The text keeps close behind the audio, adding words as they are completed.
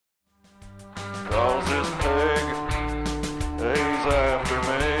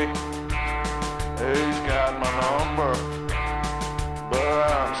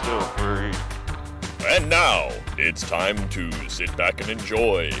it's time to sit back and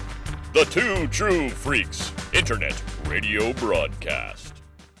enjoy the Two True Freaks Internet Radio Broadcast.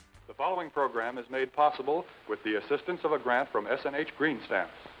 The following program is made possible with the assistance of a grant from SNH Green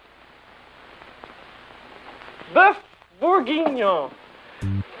Stamps. Bœuf bourguignon,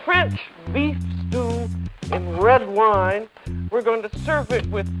 French beef stew in red wine. We're going to serve it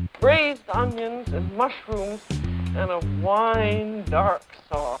with braised onions and mushrooms and a wine dark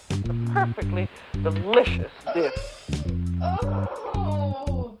sauce. It's a perfectly delicious dish.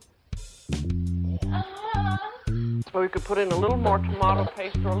 Or we could put in a little more tomato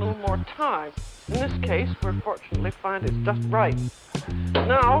paste or a little more thyme. In this case, we fortunately find it's just right.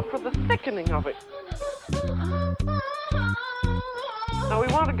 Now for the thickening of it. Now we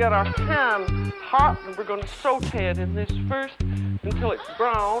want to get our pan hot, and we're going to saute it in this first until it's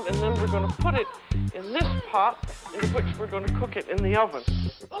brown, and then we're going to put it in this pot in which we're going to cook it in the oven.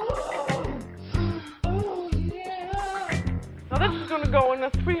 Now this is going to go in a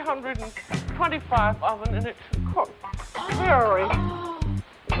 325 oven, and it should cook very,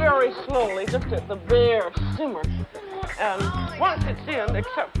 very slowly, just at the bare simmer. And once it's in,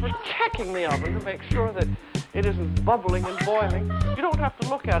 except for checking the oven to make sure that it isn't bubbling and boiling, you don't have to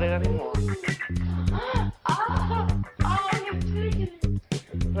look at it anymore.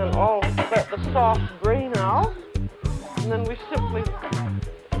 Then all let the sauce drain out, and then we simply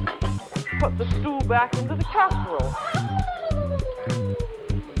put the stew back into the casserole.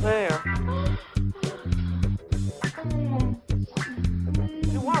 There.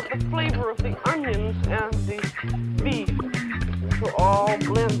 You want the flavor of the onions and the beef to all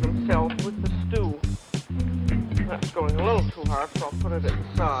blend themselves with the stew. That's going a little too hard, so I'll put it at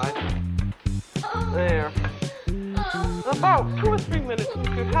the side. There. About 2 or 3 minutes,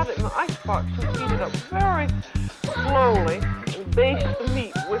 if you had it in the icebox, you heat it up very slowly and baste the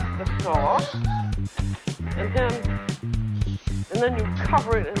meat with the sauce. And then you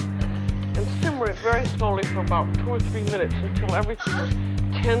cover it and simmer it very slowly for about 2 or 3 minutes until everything is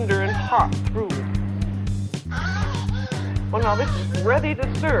tender and hot through. Well, now this is ready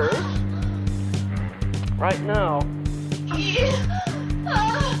to serve right now.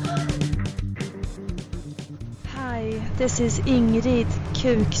 Hi, this is Ingrid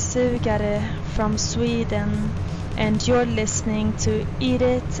Kuksugare from Sweden, and you're listening to Eat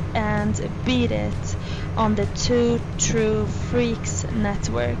It and Beat It on the Two True Freaks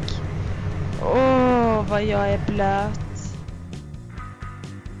Network. Åh, vad jag är blöt.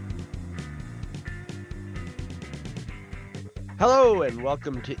 Hello and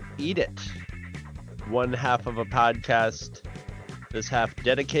welcome to Eat It, one half of a podcast, this half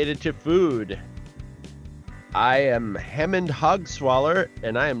dedicated to food. I am Hammond Hogswaller,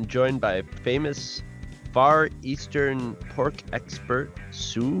 and I am joined by famous Far Eastern pork expert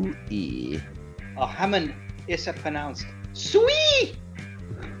Sue E. Hammond is pronounced Sui,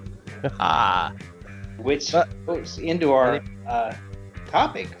 which goes into our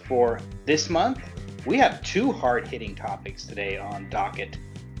topic for this month. We have 2 hard-hitting topics today on docket,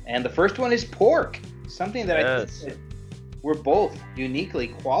 and the first one is pork, something that I think that we're both uniquely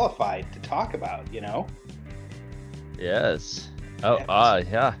qualified to talk about, you know? Yes.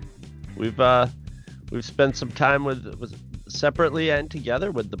 Yeah. We've spent some time with separately and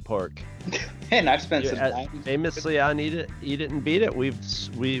together with the pork. And I've spent some time famously on Eat It and Beat It. We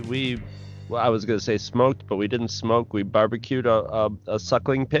I was gonna say smoked, but we didn't smoke. We barbecued a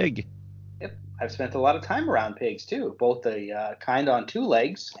suckling pig. Yep, I've spent a lot of time around pigs too, both the kind on 2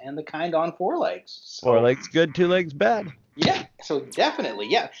 legs and the kind on 4 legs. So, 4 legs good, 2 legs bad. Yeah, so definitely,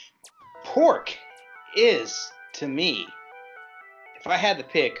 yeah. Pork is, to me, if I had to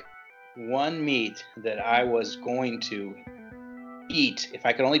pick one meat that I was going to eat, if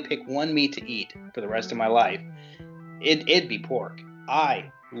I could only pick one meat to eat for the rest of my life, it'd be pork.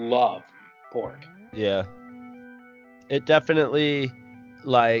 I love pork. Yeah. It definitely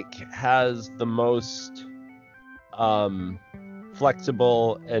has the most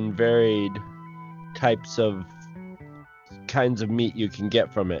flexible and varied kinds of meat you can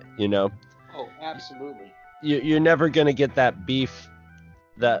get from it, you know? Oh, absolutely. You're never gonna get that beef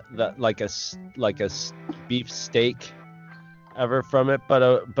that like a beef steak ever from it, but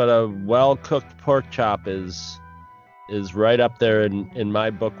a well cooked pork chop is right up there in my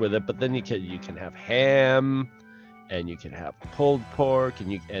book with it. But then you can have ham, and you can have pulled pork,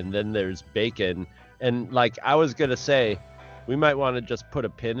 and then there's bacon. And like I was gonna say, we might want to just put a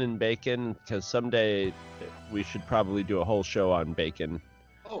pin in bacon, because someday we should probably do a whole show on bacon.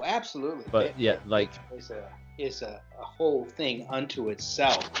 Oh, absolutely. But yeah, is a whole thing unto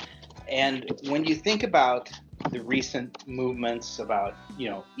itself. And when you think about the recent movements about,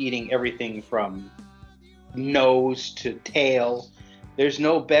 eating everything from nose to tail. There's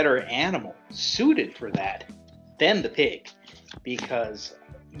no better animal suited for that than the pig, because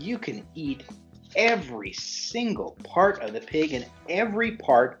you can eat every single part of the pig, and every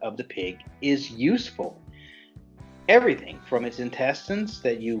part of the pig is useful. Everything from its intestines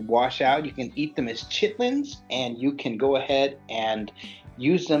that you wash out, you can eat them as chitlins, and you can go ahead and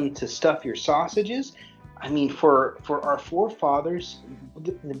use them to stuff your sausages. I mean, for our forefathers,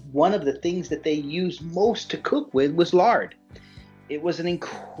 one of the things that they used most to cook with was lard. It was an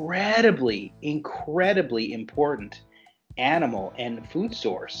incredibly, incredibly important animal and food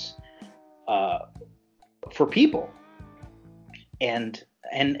source for people. And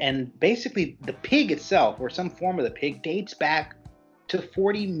basically the pig itself, or some form of the pig, dates back to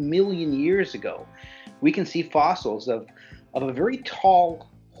 40 million years ago. We can see fossils of a very tall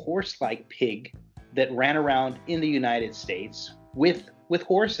horse-like pig that ran around in the United States with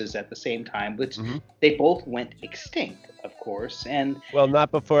horses at the same time, which they both went extinct, of course. And well,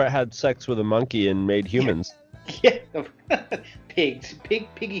 not before it had sex with a monkey and made humans. Yeah,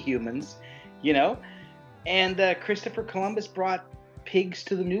 piggy humans, you know. And Christopher Columbus brought pigs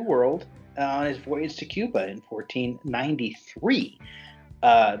to the New World on his voyage to Cuba in 1493.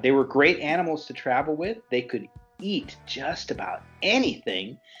 They were great animals to travel with. They could eat just about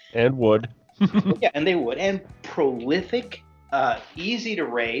anything. And would. Yeah, and they would. And prolific, easy to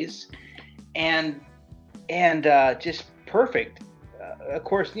raise, and just perfect. Of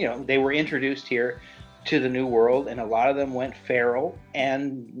course, you know, they were introduced here to the New World, and a lot of them went feral,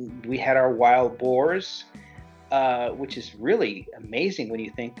 and we had our wild boars, which is really amazing when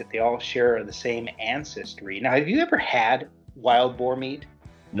you think that they all share the same ancestry. Now, have you ever had wild boar meat?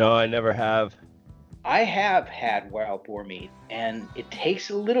 No, I never have. I have had wild boar meat, and it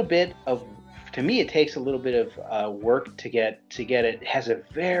takes a little bit of, to me, it takes a little bit of work to get it. It has a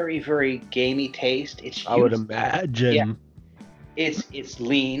very, very gamey taste. I would imagine. Yeah, it's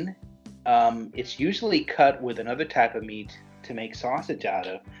lean. It's usually cut with another type of meat to make sausage out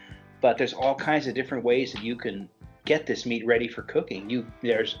of, but there's all kinds of different ways that you can get this meat ready for cooking.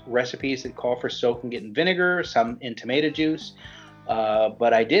 There's recipes that call for soaking it in vinegar, some in tomato juice,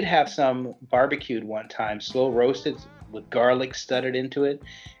 but I did have some barbecued one time, slow roasted with garlic studded into it,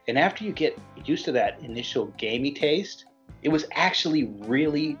 and after you get used to that initial gamey taste, it was actually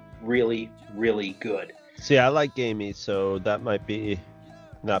really, really, really good. See, I like gamey, so that might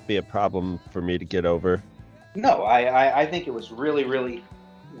not be a problem for me to get over. No, I think it was really, really,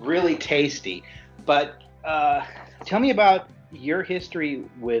 really tasty. But tell me about your history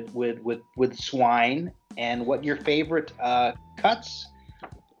with swine and what your favorite cuts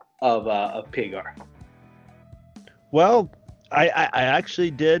of pig are. Well, I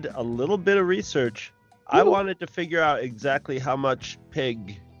actually did a little bit of research. Ooh. I wanted to figure out exactly how much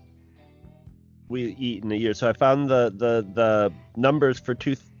pig we eat in a year. So I found the numbers for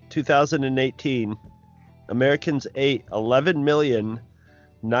 2018. Americans ate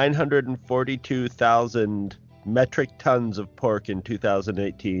 11,942,000 metric tons of pork in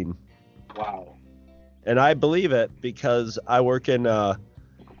 2018. Wow. And I believe it because I work in a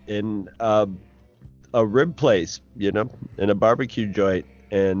rib place, you know, in a barbecue joint,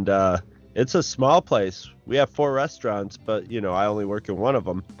 and it's a small place. We have 4 restaurants, but you know, I only work in one of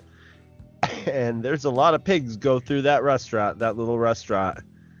them. And there's a lot of pigs go through that little restaurant.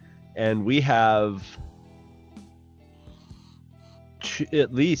 And we have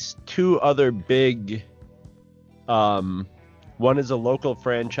at least 2 other big, one is a local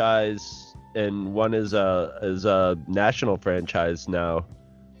franchise and one is a national franchise now,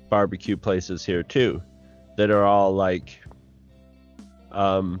 barbecue places here too, that are all like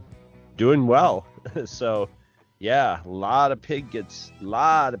doing well. So yeah, a lot of pig gets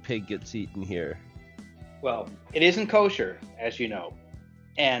eaten here. Well, it isn't kosher, as you know,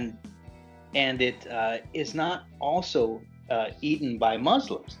 and it is not also eaten by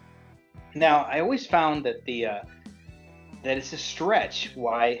Muslims. Now, I always found that that it's a stretch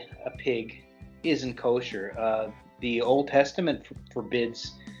why a pig isn't kosher. The Old Testament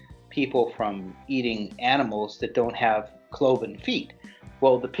forbids people from eating animals that don't have cloven feet.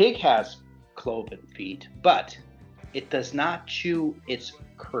 Well, the pig has cloven feet, but it does not chew its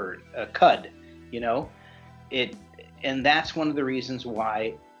cud, you know, and that's one of the reasons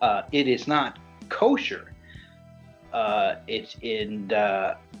why it is not kosher.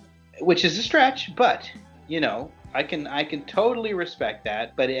 Which is a stretch, but you know, I can totally respect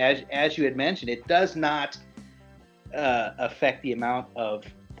that. But as you had mentioned, it does not affect the amount of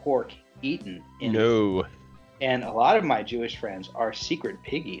pork eaten. No. And a lot of my Jewish friends are secret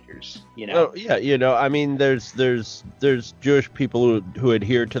pig eaters, you know. Oh yeah, you know, I mean, there's Jewish people who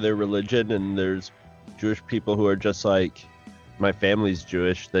adhere to their religion, and there's Jewish people who are just like my family's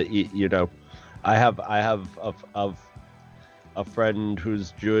Jewish that eat, you know, I have a friend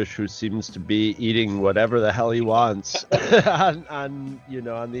who's Jewish who seems to be eating whatever the hell he wants on you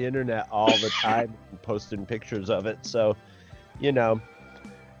know, on the internet all the time, and posting pictures of it. So, you know,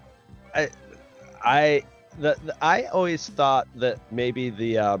 I always thought that maybe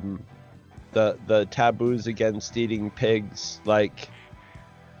the taboos against eating pigs, like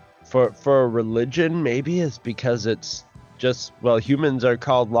for a religion, maybe is because it's just, well, humans are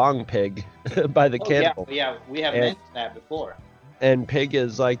called long pig by the cannibal. Yeah, we have mentioned that before. And pig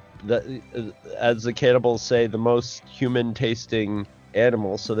is like, as the cannibals say, the most human tasting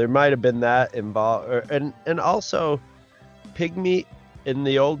animal. So there might have been that involved. And also pig meat in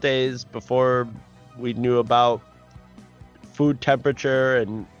the old days, before we knew about food temperature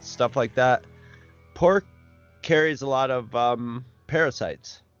and stuff like that, pork carries a lot of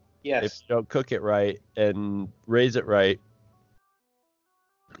parasites. Yes. If you don't cook it right and raise it right,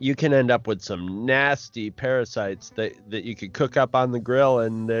 you can end up with some nasty parasites that you could cook up on the grill,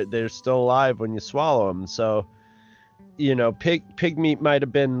 and they're still alive when you swallow them. So, you know, pig meat might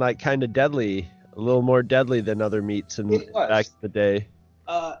have been like kind of deadly, a little more deadly than other meats back in the day.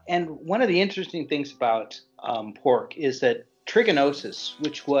 And one of the interesting things about pork is that trichinosis,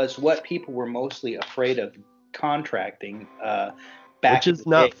 which was what people were mostly afraid of contracting back, which is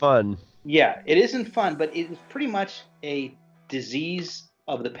not fun. Yeah, it isn't fun, but it is pretty much a disease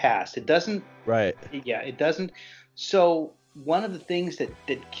of the past. It doesn't. Right. Yeah, it doesn't. So one of the things that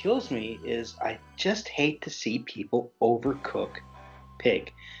kills me is I just hate to see people overcook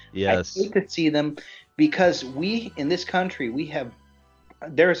pig. Yes. I hate to see them, because we in this country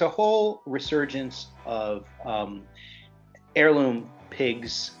there's a whole resurgence of heirloom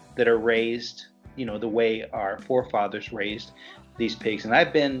pigs that are raised, you know, the way our forefathers raised these pigs. And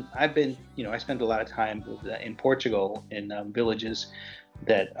I've been, you know, I spent a lot of time in Portugal in villages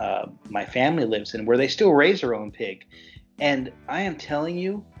that my family lives in, where they still raise their own pig. And I am telling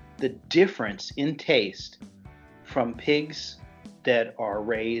you, the difference in taste from pigs that are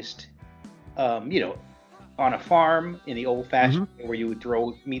raised, you know, on a farm in the old-fashioned way, where you would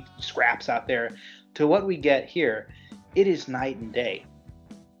throw meat scraps out there, to what we get here, it is night and day.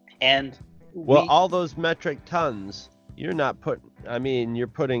 And all those metric tons, you're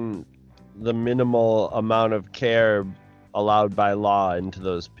putting the minimal amount of care allowed by law into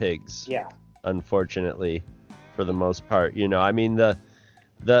those pigs. Yeah. Unfortunately, for the most part, you know, I mean,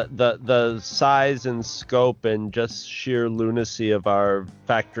 the size and scope and just sheer lunacy of our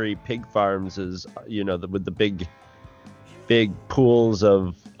factory pig farms is, you know, with the big pools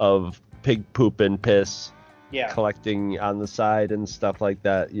of pig poop and piss, collecting on the side and stuff like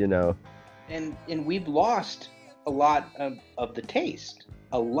that, you know. And we've lost a lot of the taste.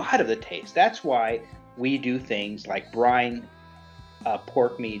 A lot of the taste. That's why we do things like brine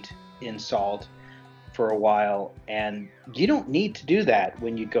pork meat in salt for a while, and you don't need to do that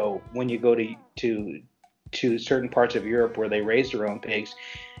when you go to certain parts of Europe where they raise their own pigs.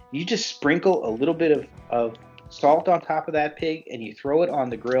 You just sprinkle a little bit of salt on top of that pig, and you throw it on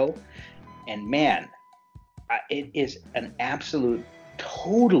the grill, and man, it is an absolute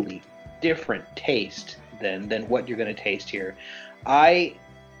totally different taste than what you're going to taste here. I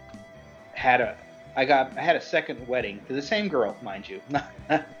had a second wedding to the same girl, mind you.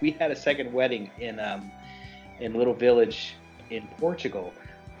 We had a second wedding in a little village in Portugal,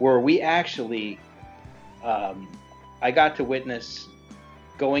 where we actually, I got to witness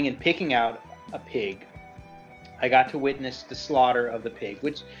going and picking out a pig. I got to witness the slaughter of the pig,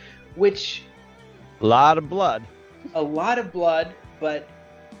 which a lot of blood, but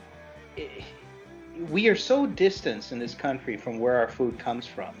we are so distanced in this country from where our food comes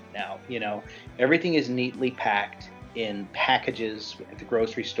from now. You know, everything is neatly packed in packages at the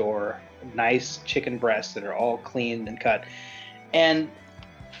grocery store, nice chicken breasts that are all cleaned and cut. And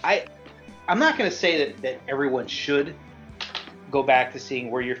I'm not going to say that everyone should go back to seeing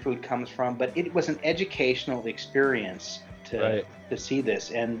where your food comes from, but it was an educational experience to see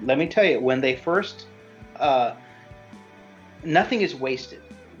this. And let me tell you, when they first, nothing is wasted.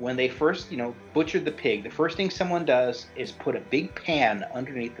 When they first, you know, butchered the pig, the first thing someone does is put a big pan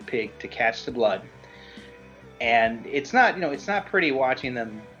underneath the pig to catch the blood. And it's not, you know, it's not pretty watching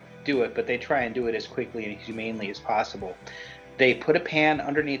them do it, but they try and do it as quickly and humanely as possible. They put a pan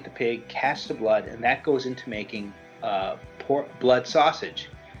underneath the pig, catch the blood, and that goes into making blood sausage,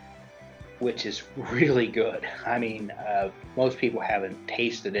 which is really good. I mean, most people haven't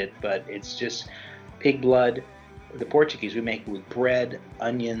tasted it, but it's just pig blood. The Portuguese, we make it with bread,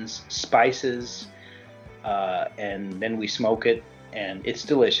 onions, spices, and then we smoke it, and it's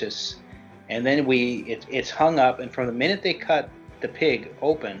delicious. and then it's hung up, and from the minute they cut the pig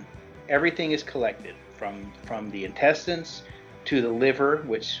open, everything is collected from the intestines to the liver,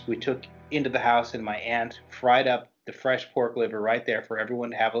 which we took into the house, and my aunt fried up the fresh pork liver right there for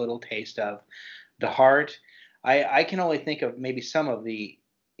everyone to have a little taste of. The heart, I can only think of maybe some of the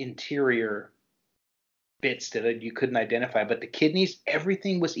interior bits that you couldn't identify, but the kidneys,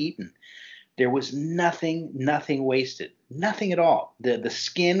 everything was eaten. There was nothing wasted, nothing at all. The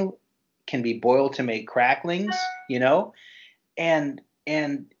skin can be boiled to make cracklings, and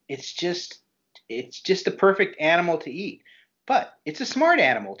it's just the perfect animal to eat. But it's a smart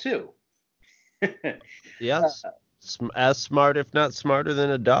animal too. Yes, as smart, if not smarter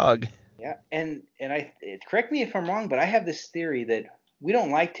than a dog. Yeah, and correct me if I'm wrong, but I have this theory that we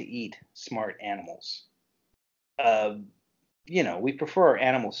don't like to eat smart animals. We prefer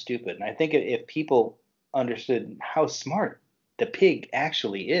animals stupid, and I think if people understood how smart the pig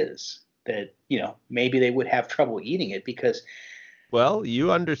actually is, that maybe they would have trouble eating it because. Well,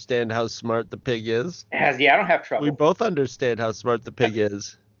 you understand how smart the pig is. I don't have trouble. We both understand how smart the pig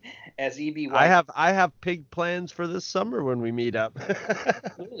is. As E.B. White. I have pig plans for this summer when we meet up.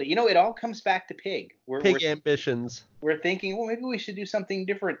 Absolutely. It all comes back to pig. Pig ambitions. We're thinking, well, maybe we should do something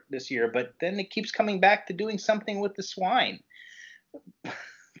different this year, but then it keeps coming back to doing something with the swine.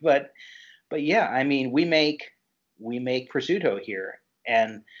 But yeah, I mean, we make prosciutto here,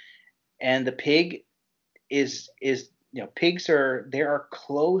 and the pig is pigs are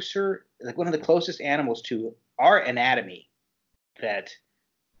closer, like one of the closest animals to our anatomy that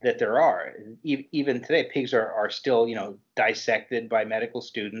there are. Even today, pigs are still dissected by medical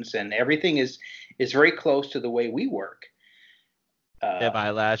students, and everything is very close to the way we work. They have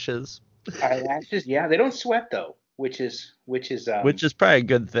eyelashes. Eyelashes, yeah. They don't sweat though, which is probably a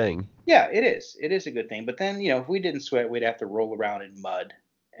good thing. Yeah, it is. It is a good thing. But then if we didn't sweat, we'd have to roll around in mud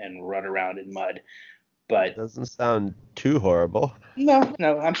and run around in mud. But doesn't sound too horrible. No.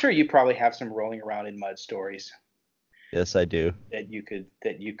 I'm sure you probably have some rolling around in mud stories. Yes, I do. That you could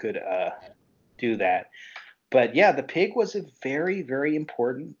do that. But yeah, the pig was a very, very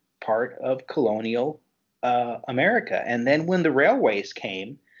important part of colonial America. And then when the railways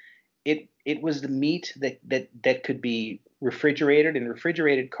came, it was the meat that could be refrigerated in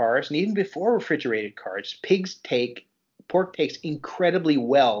refrigerated cars. And even before refrigerated cars, pork takes incredibly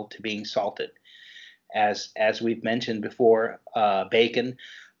well to being salted, as we've mentioned before, bacon.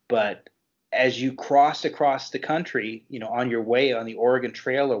 But as you crossed across the country, on your way on the Oregon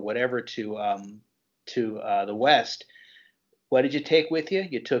Trail or whatever to the west, what did you take with you?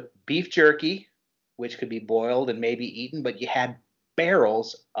 You took beef jerky, which could be boiled and maybe eaten, but you had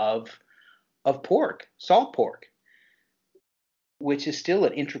barrels of pork, salt pork, which is still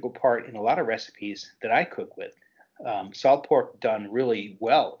an integral part in a lot of recipes that I cook with. Salt pork done really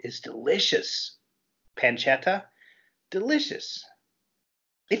well is delicious. Pancetta, delicious.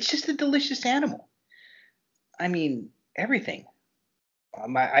 It's just a delicious animal. I mean, everything.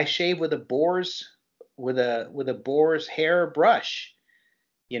 I shave with a boar's hair brush.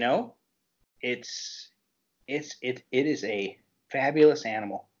 It is a fabulous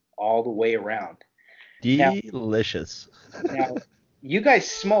animal all the way around. Delicious. Now you guys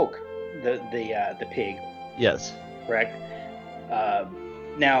smoke the pig. Yes. Correct.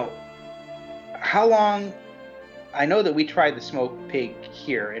 Now, how long? I know that we tried the smoked pig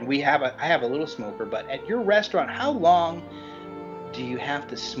here, and I have a little smoker. But at your restaurant, how long do you have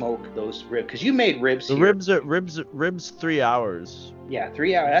to smoke those ribs? Because you made ribs. The here. ribs 3 hours. Yeah,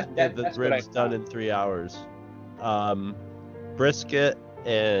 3 hours. That's the what ribs done in 3 hours. Brisket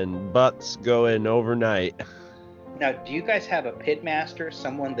and butts go in overnight. Now, do you guys have a pit master,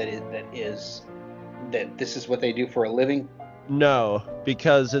 someone that this is what they do for a living? No,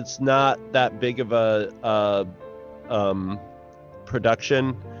 because it's not that big of a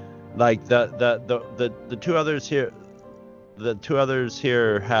production. Like the two others here,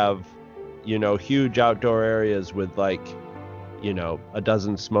 have huge outdoor areas with a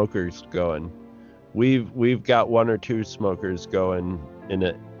dozen smokers going. We've got 1 or 2 smokers going in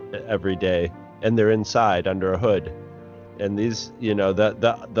it every day, and they're inside under a hood. And these,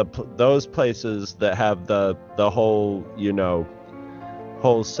 those places that have the whole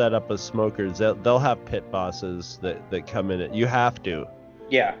whole setup of smokers, they'll have pit bosses that come in it. You have to.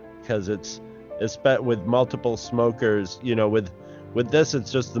 Yeah. Because it's with multiple smokers. With this,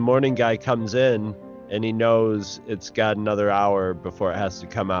 it's just the morning guy comes in and he knows it's got another hour before it has to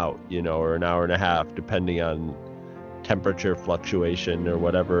come out, or an hour and a half, depending on temperature fluctuation or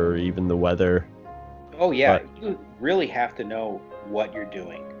whatever, or even the weather. Oh yeah, you really have to know what you're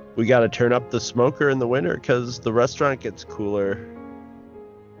doing. We got to turn up the smoker in the winter because the restaurant gets cooler.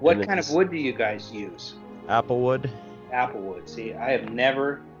 What And kind of it's wood do you guys use? Applewood. Applewood. See, I have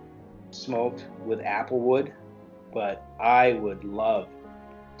never smoked with applewood, but I would love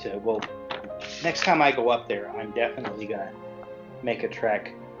to. Well, next time I go up there, I'm definitely gonna make a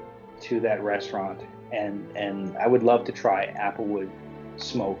trek to that restaurant, and I would love to try applewood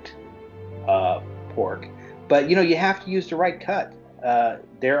smoked pork. But you have to use the right cut.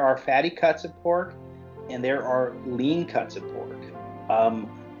 There are fatty cuts of pork, and there are lean cuts of pork.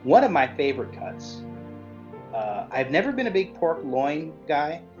 One of my favorite cuts. I've never been a big pork loin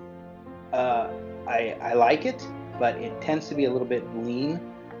guy. I like it, but it tends to be a little bit lean.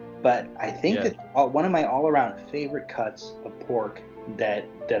 But I think that one of my all-around favorite cuts of pork that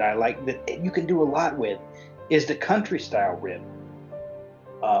I like, that you can do a lot with, is the country style rib.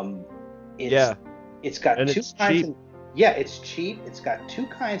 It's got and two it's kinds cheap. of. Yeah, it's cheap. It's got two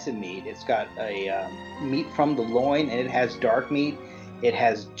kinds of meat. It's got a meat from the loin, and it has dark meat. It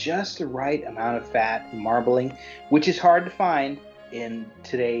has just the right amount of fat and marbling, which is hard to find in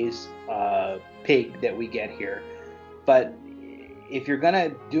today's pig that we get here. But if you're going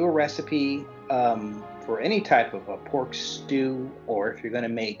to do a recipe for any type of a pork stew, or if you're going to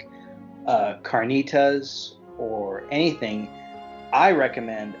make carnitas or anything, I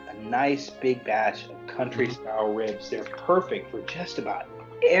recommend a nice big batch of country style ribs. They're perfect for just about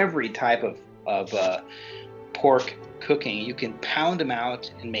every type of pork cooking. You can pound them out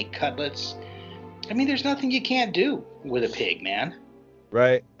and make cutlets. I mean, there's nothing you can't do with a pig, man.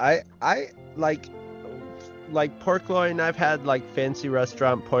 Right. I like pork loin. I've had like fancy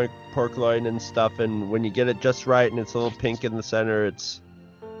restaurant pork loin and stuff, and when you get it just right and it's a little pink in the center, it's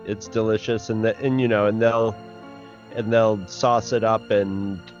delicious. And they'll sauce it up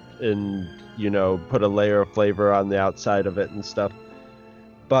and put a layer of flavor on the outside of it and stuff.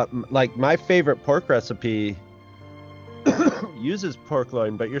 But like my favorite pork recipe uses pork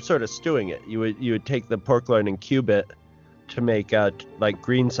loin, but you're sort of stewing it. You would take the pork loin and cube it to make like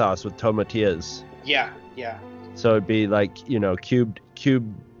green sauce with tomatillas. Yeah. So it'd be like cubed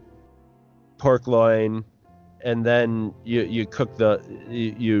pork loin, and then you cook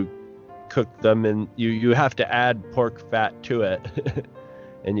you cook them, and you have to add pork fat to it.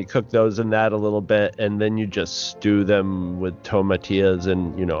 And you cook those in that a little bit, and then you just stew them with tomatillas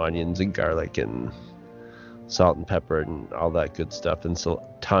and onions and garlic and salt and pepper and all that good stuff, and so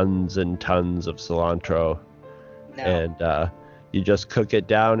tons and tons of cilantro. No. And you just cook it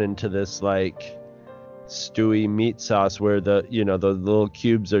down into this like stewy meat sauce where the little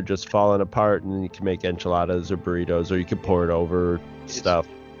cubes are just falling apart, and then you can make enchiladas or burritos, or you can pour it over stuff.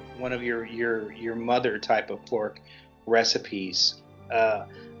 One of your mother type of pork recipes.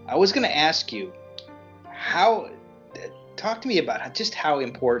 I was going to ask you, talk to me about just how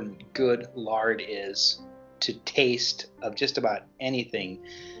important good lard is to taste of just about anything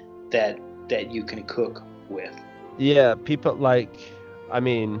that you can cook with. Yeah, people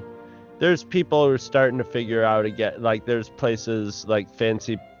there's people who are starting to figure out again, like there's places like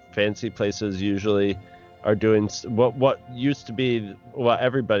fancy places usually are doing what used to be what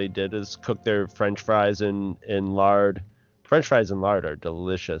everybody did is cook their French fries in lard. French fries in lard are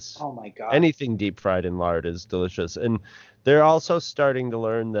delicious. Oh my God. Anything deep fried in lard is delicious. And they're also starting to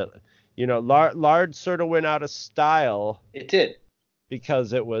learn that, lard sort of went out of style. It did.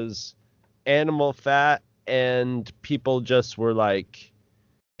 Because it was animal fat, and people just were like,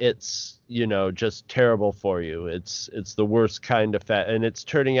 it's, just terrible for you. It's the worst kind of fat. And it's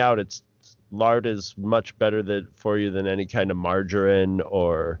turning out lard is much better for you than any kind of margarine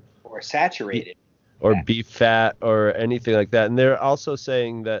or saturated. Or beef fat or anything like that. And they're also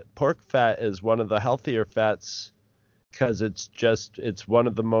saying that pork fat is one of the healthier fats because it's one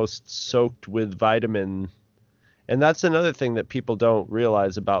of the most soaked with vitamin. And that's another thing that people don't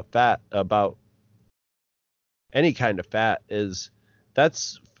realize about fat, about any kind of fat, is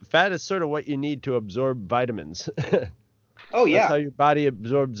fat is sort of what you need to absorb vitamins. Oh yeah. That's how your body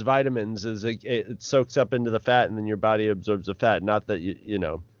absorbs vitamins, is it soaks up into the fat, and then your body absorbs the fat. Not that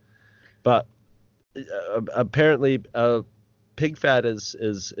but apparently pig fat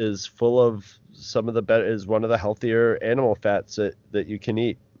is full of some of the better, is one of the healthier animal fats that you can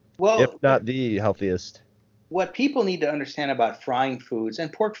eat. Well, if not the healthiest. What people need to understand about frying foods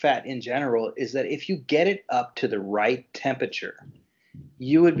and pork fat in general is that if you get it up to the right temperature,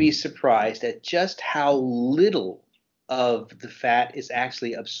 you would be surprised at just how little of the fat is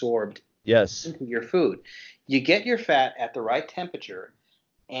actually absorbed into your food. You get your fat at the right temperature,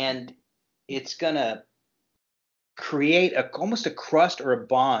 and it's going to create almost a crust or a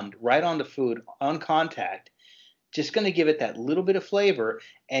bond right on the food, on contact, just going to give it that little bit of flavor,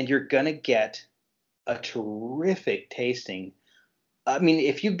 and you're going to get a terrific tasting I mean,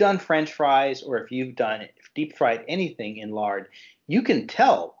 if you've done French fries or if you've done deep fried anything in lard, you can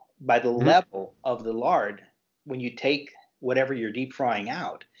tell by the level of the lard when you take whatever you're deep frying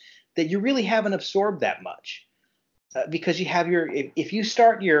out that you really haven't absorbed that much. Because you have if you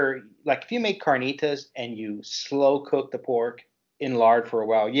start like if you make carnitas and you slow cook the pork in lard for a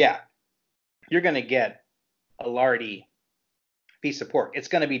while, yeah, you're going to get a lardy piece of pork. It's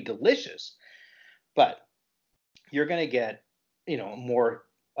going to be delicious, but you're going to get, more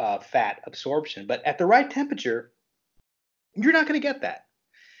fat absorption. But at the right temperature, you're not going to get that.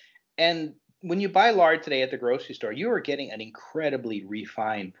 And when you buy lard today at the grocery store, you are getting an incredibly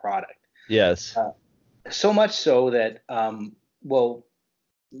refined product. Yes. So much so that,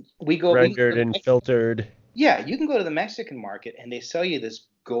 we go rendered and filtered. Yeah, you can go to the Mexican market and they sell you this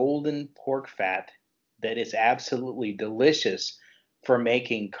golden pork fat that is absolutely delicious for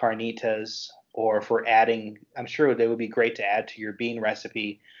making carnitas or for adding. I'm sure they would be great to add to your bean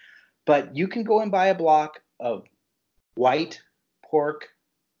recipe. But you can go and buy a block of white pork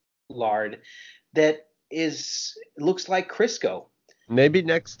lard that looks like Crisco. Maybe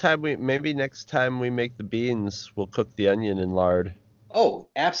next time we make the beans, we'll cook the onion in lard. Oh,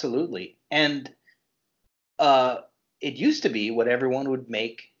 absolutely. And it used to be what everyone would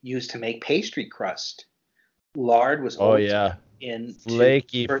use to make pastry crust. Lard was in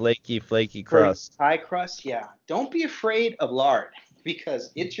flaky crust. Pie crust, yeah. Don't be afraid of lard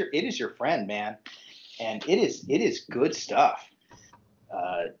because it is your friend, man, and it is good stuff.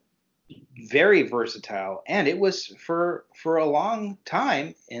 Very versatile, and it was for a long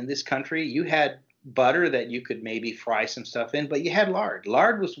time in this country. You had butter that you could maybe fry some stuff in, but you had lard.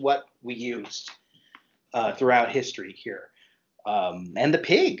 Lard was what we used throughout history here, and the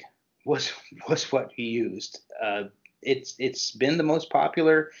pig was what we used. It's been the most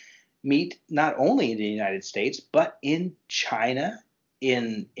popular meat not only in the United States but in China,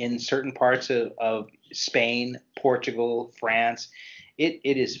 in certain parts of Spain, Portugal, France. It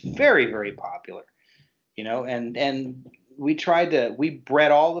is very, very popular, and we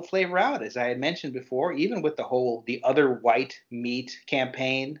bred all the flavor out, as I had mentioned before, even with the other white meat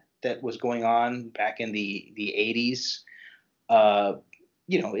campaign that was going on back in the 80s.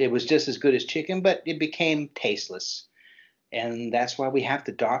 It was just as good as chicken, but it became tasteless. And that's why we have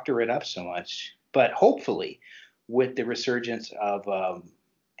to doctor it up so much. But hopefully, with the resurgence of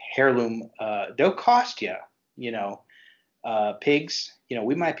heirloom, they'll cost you, pigs.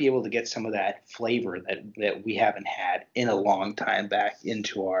 We might be able to get some of that flavor that we haven't had in a long time back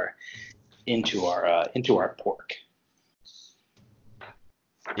into our pork.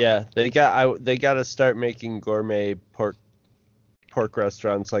 Yeah, they got to start making gourmet pork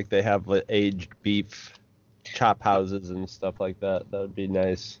restaurants like they have aged beef chop houses and stuff like that. That would be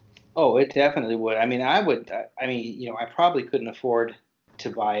nice. Oh, it definitely would. I mean, I probably couldn't afford to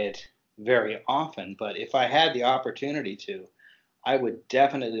buy it very often, but if I had the opportunity to, I would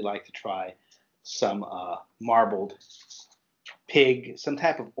definitely like to try some marbled pig, some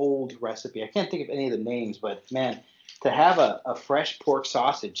type of old recipe. I can't think of any of the names, but man, to have a fresh pork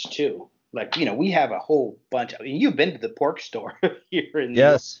sausage too. Like, we have a whole bunch. I mean, you've been to the pork store here in New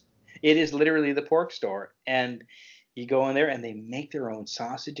York. It is literally the pork store. And you go in there and they make their own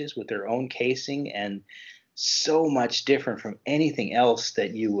sausages with their own casing, and so much different from anything else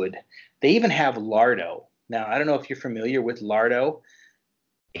that you would. They even have lardo. Now, I don't know if you're familiar with lardo.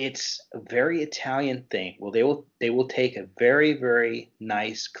 It's a very Italian thing. Well, they will take a very, very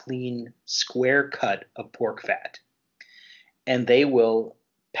nice, clean, square cut of pork fat, and they will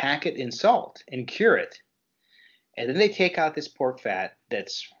pack it in salt and cure it. And then they take out this pork fat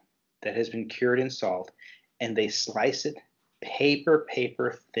that has been cured in salt, and they slice it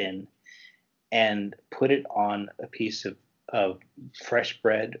paper thin and put it on a piece of fresh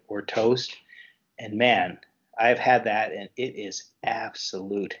bread or toast. And man, I've had that, and it is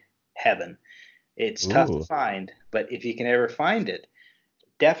absolute heaven. It's tough to find, but if you can ever find it,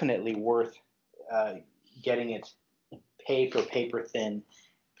 definitely worth getting it paper thin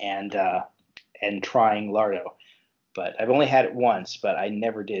and trying lardo. But I've only had it once, but I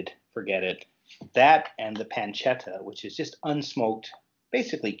never did forget it. That and the pancetta, which is just unsmoked,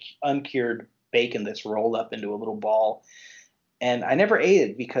 basically uncured bacon that's rolled up into a little ball. And I never ate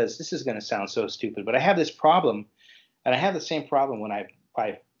it because this is going to sound so stupid, but I have this problem, and I have the same problem when I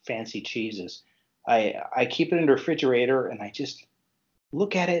buy fancy cheeses. I keep it in the refrigerator, and I just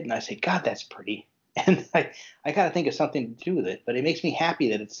look at it, and I say, God, that's pretty. And I got to think of something to do with it, but it makes me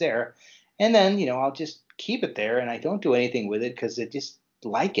happy that it's there. And then, I'll just keep it there, and I don't do anything with it because I just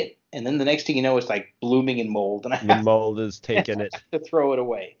like it. And then the next thing you know, it's like blooming in mold, and the mold is taking it to throw it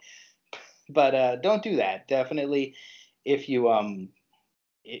away. But don't do that. Definitely, if you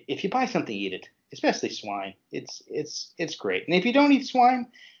buy something, eat it, especially swine. It's great. And if you don't eat swine,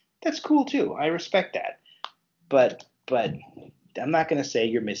 that's cool too. I respect that. But I'm not going to say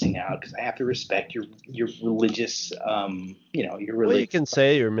you're missing out because I have to respect your religious, your Well, religion. you can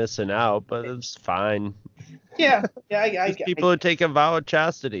say you're missing out, but it's fine. Yeah. I People who take a vow of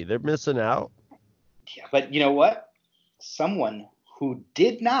chastity, they're missing out. Yeah, but you know what? Someone who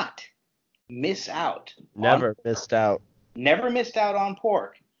did not miss out, Never missed out. never missed out on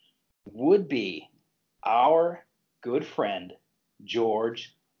pork, would be our good friend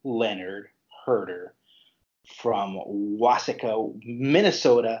George Leonard Herder from Waseca,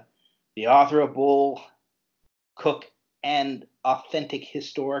 Minnesota, the author of Bull, Cook, and Authentic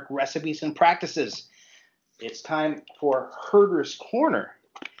Historic Recipes and Practices. It's time for Herder's Corner.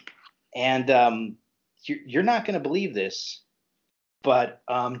 And you're not going to believe this, but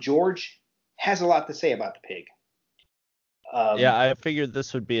George has a lot to say about the pig. Yeah, I figured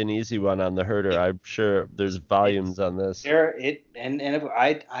this would be an easy one on the Herder. I'm sure there's volumes on this. I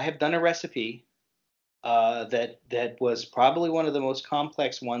have done a recipe that was probably one of the most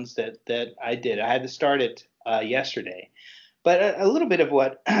complex ones that I did. I had to start it yesterday, but a little bit of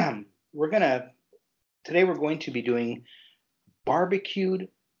what today we're going to be doing barbecued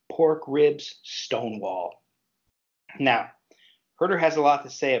pork ribs Stonewall. Now, Herder has a lot to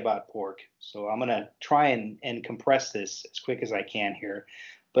say about pork, so I'm going to try and compress this as quick as I can here.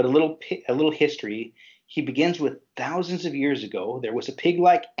 But a little history. He begins with thousands of years ago, there was a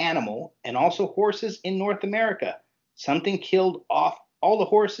pig-like animal and also horses in North America. Something killed off all the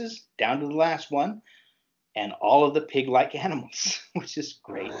horses down to the last one and all of the pig-like animals, which is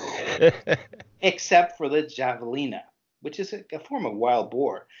great, except for the javelina, which is a form of wild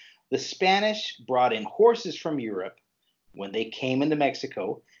boar. The Spanish brought in horses from Europe. When they came into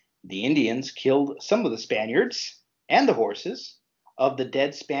Mexico, the Indians killed some of the Spaniards and the horses. Of the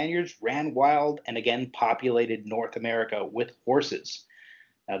dead Spaniards ran wild and again populated North America with horses.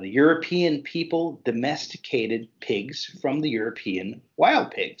 Now, the European people domesticated pigs from the European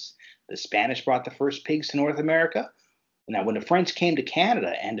wild pigs. The Spanish brought the first pigs to North America. Now, when the French came to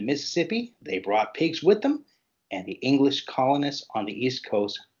Canada and to Mississippi, they brought pigs with them, and the English colonists on the East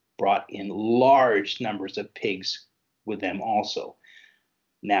Coast brought in large numbers of pigs with them also.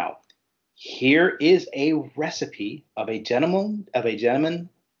 Now, here is a recipe of a gentleman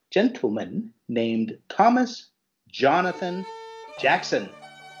named Thomas Jonathan Jackson,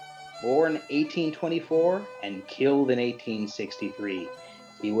 born 1824 and killed in 1863.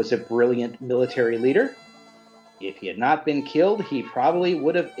 He was a brilliant military leader. If he had not been killed, he probably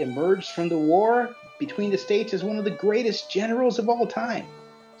would have emerged from the war between the states as one of the greatest generals of all time.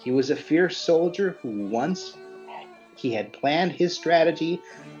 He was a fierce soldier who, once he had planned his strategy,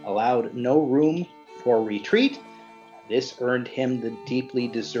 allowed no room for retreat. This earned him the deeply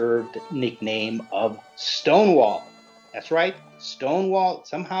deserved nickname of Stonewall. That's right, Stonewall.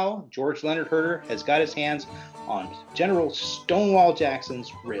 Somehow, George Leonard Herder has got his hands on General Stonewall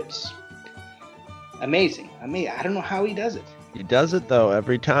Jackson's ribs. Amazing. I don't know how he does it. He does it, though,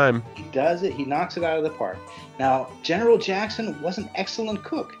 every time. He does it. He knocks it out of the park. Now, General Jackson was an excellent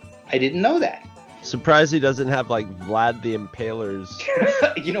cook. I didn't know that. Surprised he doesn't have, like, Vlad the Impaler's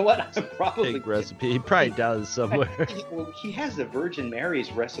You know what? Probably pig recipe. He probably does somewhere. Well, he has the Virgin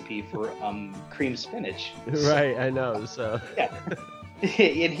Mary's recipe for cream spinach. Right, I know. So yeah.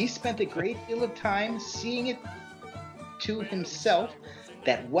 And he spent a great deal of time seeing it to himself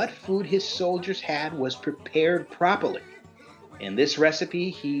that what food his soldiers had was prepared properly. In this recipe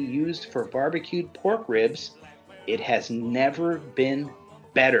he used for barbecued pork ribs, it has never been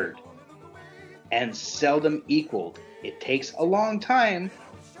bettered and seldom equaled. It takes a long time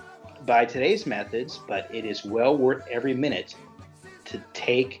by today's methods, but it is well worth every minute to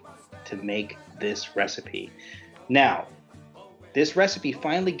make this recipe. Now, this recipe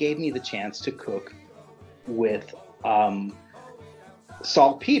finally gave me the chance to cook with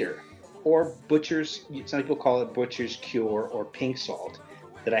saltpeter, or butcher's, some people call it butcher's cure or pink salt.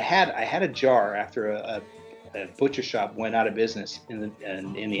 That I had a jar after a butcher shop went out of business in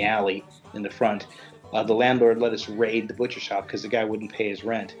the alley in the front. The landlord let us raid the butcher shop because the guy wouldn't pay his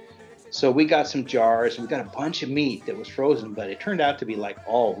rent. So we got some jars and we got a bunch of meat that was frozen, but it turned out to be like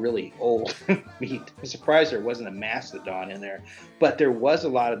all really old meat. I'm surprised there wasn't a mastodon in there, but there was a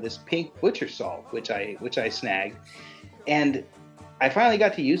lot of this pink butcher salt, which I snagged, and I finally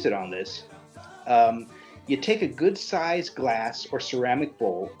got to use it on this. You take a good sized glass or ceramic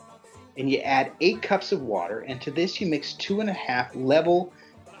bowl, and you add 8 cups of water, and to this you mix 2.5 level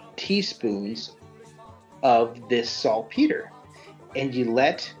teaspoons of this saltpeter, and you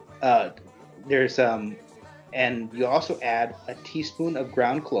let there's And you also add a teaspoon of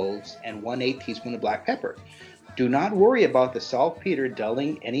ground cloves and 1/8 teaspoon of black pepper. Do not worry about the saltpeter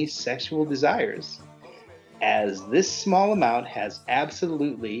dulling any sexual desires, as this small amount has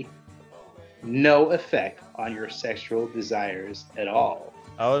absolutely no effect on your sexual desires at all.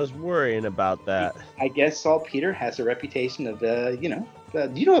 I was worrying about that. I guess saltpeter has a reputation of, do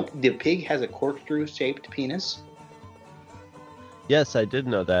you know the pig has a corkscrew-shaped penis? Yes, I did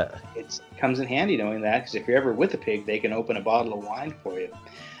know that. It comes in handy knowing that, because if you're ever with a pig, they can open a bottle of wine for you.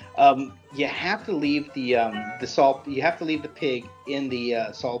 You have to leave the salt. You have to leave the pig in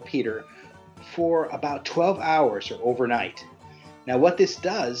the saltpeter for about 12 hours or overnight. Now, what this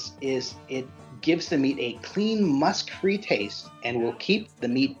does is it gives the meat a clean, musk-free taste and will keep the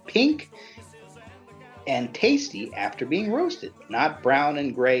meat pink and tasty after being roasted, not brown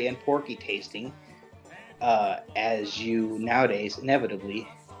and gray and porky tasting, as you nowadays inevitably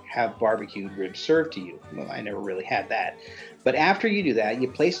have barbecued ribs served to you. Well, I never really had that. But after you do that, you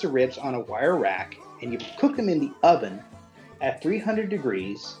place the ribs on a wire rack and you cook them in the oven at 300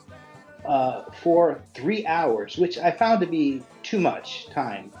 degrees for 3 hours, which I found to be too much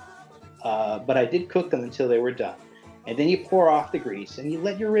time. But I did cook them until they were done. And then you pour off the grease and you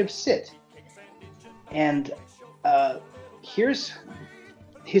let your ribs sit. And here's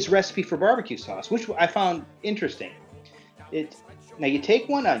his recipe for barbecue sauce, which I found interesting. Now you take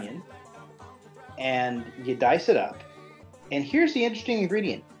one onion and you dice it up. And here's the interesting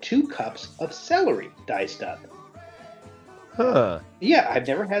ingredient: 2 cups of celery diced up. Huh. Yeah, I've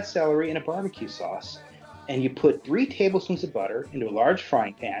never had celery in a barbecue sauce. And you put 3 tablespoons of butter into a large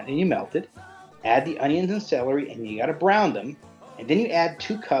frying pan and you melt it. Add the onions and celery and you got to brown them. And then you add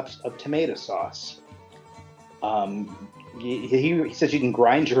 2 cups of tomato sauce. He says you can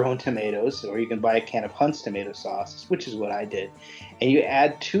grind your own tomatoes, or you can buy a can of Hunt's tomato sauce, which is what I did. And you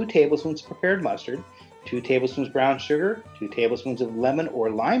add 2 tablespoons of prepared mustard, 2 tablespoons brown sugar, 2 tablespoons of lemon or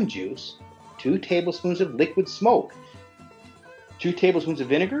lime juice, 2 tablespoons of liquid smoke, 2 tablespoons of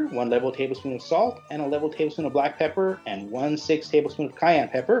vinegar, 1 level tablespoon of salt, and a level tablespoon of black pepper, and 1/6 tablespoon of cayenne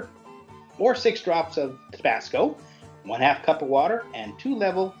pepper, or 6 drops of Tabasco, 1/2 cup of water, and 2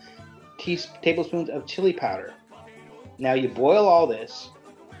 level tablespoons of chili powder. Now you boil all this,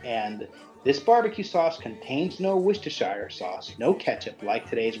 and this barbecue sauce contains no Worcestershire sauce, no ketchup like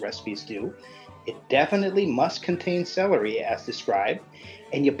today's recipes do. It definitely must contain celery as described,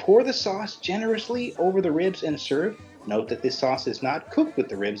 and you pour the sauce generously over the ribs and serve. Note that this sauce is not cooked with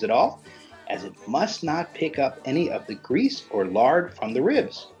the ribs at all, as it must not pick up any of the grease or lard from the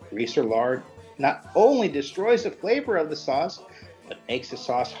ribs. Grease or lard not only destroys the flavor of the sauce, but makes the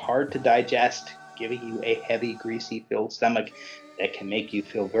sauce hard to digest, giving you a heavy, greasy-filled stomach that can make you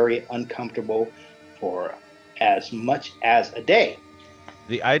feel very uncomfortable for as much as a day.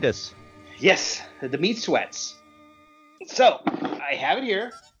 The itis. Yes, the meat sweats. So, I have it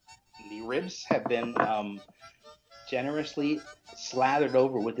here. The ribs have been generously slathered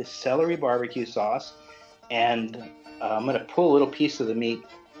over with this celery barbecue sauce, and I'm going to pull a little piece of the meat.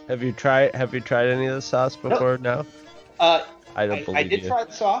 Have you tried any of the sauce before? No. I don't believe I did you. try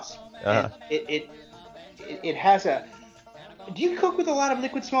the sauce. Uh-huh. It has a. Do you cook with a lot of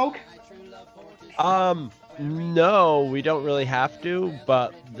liquid smoke? No, we don't really have to,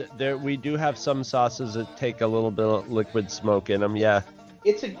 but there we do have some sauces that take a little bit of liquid smoke in them. Yeah.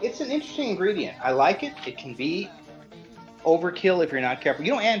 It's an interesting ingredient. I like it. It can be overkill if you're not careful.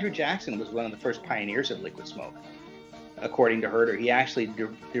 You know, Andrew Jackson was one of the first pioneers of liquid smoke, according to Herder. He actually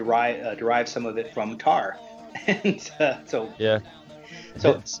derived some of it from tar, and so yeah.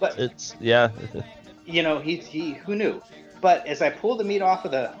 So it's yeah. You know, he who knew. But as I pull the meat off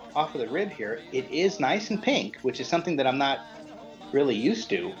of the rib here, it is nice and pink, which is something that I'm not really used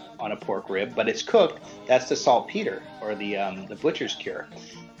to on a pork rib. But it's cooked. That's the saltpeter, or the butcher's cure.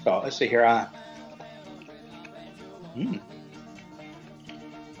 So let's see here.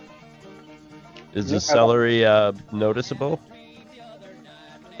 Is the celery noticeable?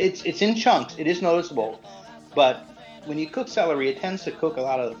 It's in chunks. It is noticeable, but when you cook celery, it tends to cook a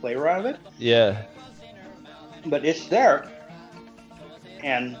lot of the flavor out of it. Yeah. But it's there,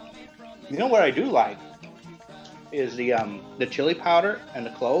 and you know what I do like is the chili powder and the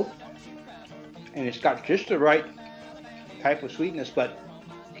clove, and it's got just the right type of sweetness. But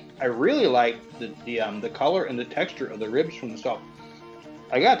I really like the color and the texture of the ribs from the salt.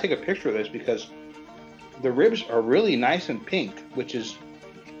 I gotta take a picture of this because the ribs are really nice and pink, which is,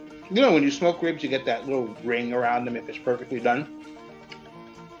 you know, when you smoke ribs, you get that little ring around them if it's perfectly done.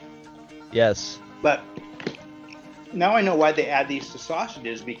 Yes. But now I know why they add these to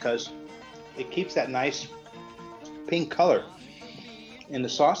sausages, because it keeps that nice pink color in the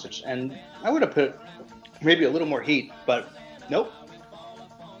sausage. And I would have put maybe a little more heat, but nope.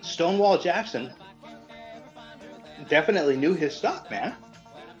 Stonewall Jackson definitely knew his stuff, man.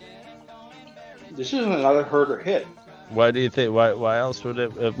 This is another herder hit. Why do you think? Why else would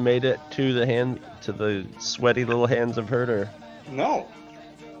it have made it to the sweaty little hands of Herder? No.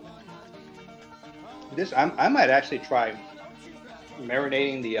 I might actually try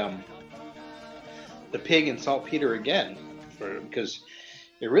marinating the pig in saltpeter again, because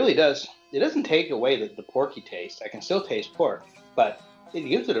it really does. It doesn't take away the porky taste. I can still taste pork, but it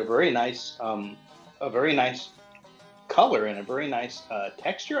gives it a very nice color and a very nice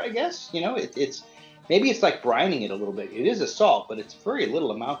texture, I guess. You know, it's maybe it's like brining it a little bit. It is a salt, but it's very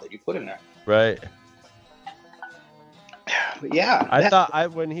little amount that you put in there. Right. But yeah.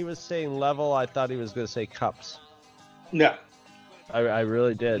 When he was saying level, I thought he was going to say cups. No. I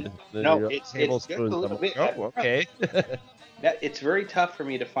really did. It's tablespoons. just a little bit. Oh, okay. It's very tough for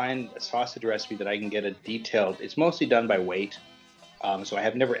me to find a sausage recipe that I can get a detailed. It's mostly done by weight. So I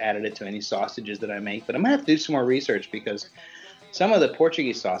have never added it to any sausages that I make, but I'm gonna have to do some more research, because some of the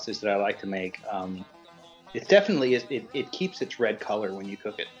Portuguese sauces that I like to make, it definitely is. It keeps its red color when you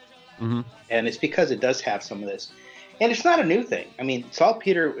cook it, and it's because it does have some of this. And it's not a new thing. I mean,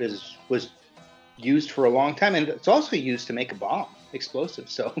 saltpeter was used for a long time, and it's also used to make a bomb, explosive.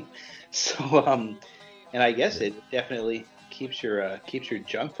 So, and I guess it definitely keeps your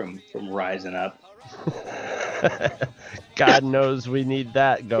junk from rising up. God knows we need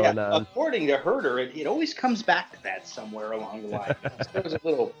that going on. According to Herder, it always comes back to that somewhere along the line. There was a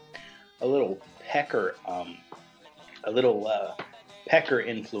little pecker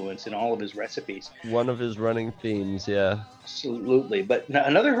influence in all of his recipes. One of his running themes, yeah. Absolutely. But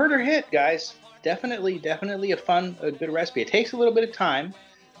another Herder hit, guys. Definitely a good recipe. It takes a little bit of time,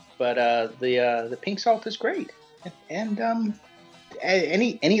 but the pink salt is great. And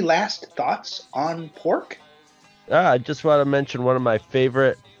any last thoughts on pork? I just want to mention one of my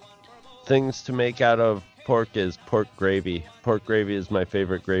favorite things to make out of pork is pork gravy. Pork gravy is my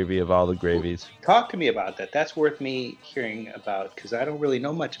favorite gravy of all the gravies. Talk to me about that. That's worth me hearing about, because I don't really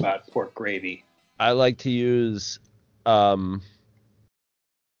know much about pork gravy. I like to use the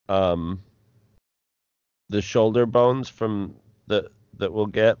shoulder bones from that we'll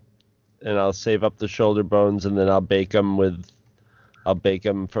get, and I'll save up the shoulder bones, and then I'll bake them for a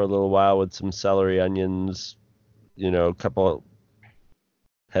little while with some celery, onions, a couple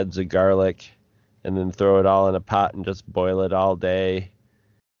heads of garlic, and then throw it all in a pot and just boil it all day,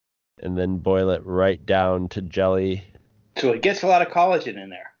 and then boil it right down to jelly. So it gets a lot of collagen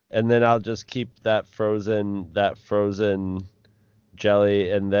in there. And then I'll just keep that frozen jelly,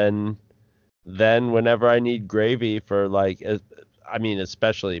 and then whenever I need gravy for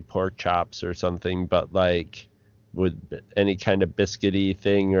especially pork chops or something, but with any kind of biscuity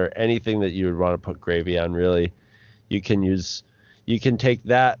thing or anything that you would want to put gravy on, really, you can take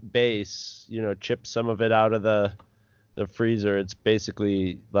that base, chip some of it out of the freezer. It's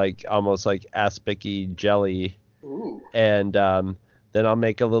basically almost like aspicy jelly. Ooh. And then I'll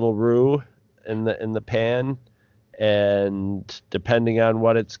make a little roux in the pan, and depending on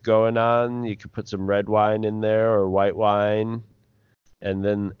what it's going on, you could put some red wine in there or white wine, and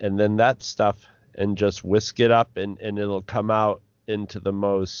then that stuff, and just whisk it up, and it'll come out into the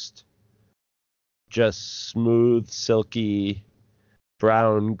most just smooth, silky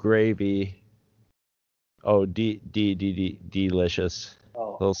brown gravy. Oh, delicious.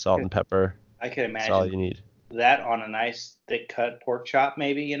 Oh, a little salt and pepper. I can imagine. That's all you need. That on a nice thick cut pork chop,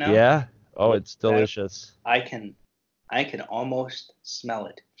 maybe, Yeah. Oh, it's delicious. I can almost smell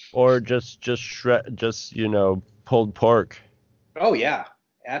it. Or just pulled pork. Oh yeah,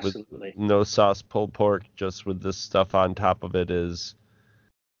 absolutely. With no sauce, pulled pork, just with this stuff on top of it is,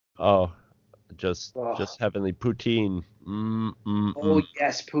 just heavenly. Poutine. Oh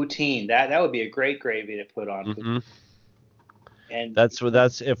yes, poutine. That would be a great gravy to put on. Mm-hmm. And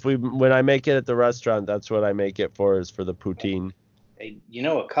when I make it at the restaurant, that's what I make it for, is for the poutine. A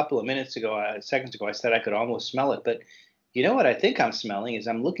couple of seconds ago, I said I could almost smell it, but you know what I think I'm smelling is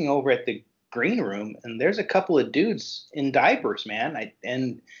I'm looking over at the green room, and there's a couple of dudes in diapers, man.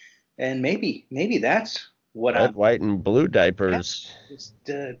 And maybe that's what red, white, and blue diapers. It's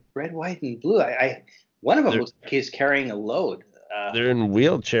red, white, and blue. One of them looks like he's carrying a load. They're in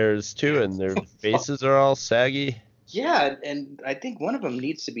wheelchairs too, and their faces are all saggy. Yeah, and I think one of them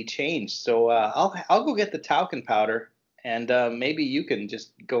needs to be changed. So I'll go get the talcum powder, and maybe you can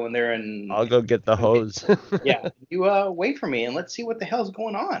just go in there and... I'll go get the hose. Yeah, you wait for me, and let's see what the hell's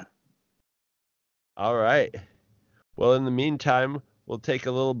going on. All right. Well, in the meantime, we'll take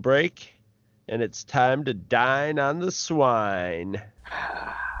a little break, and it's time to dine on the swine.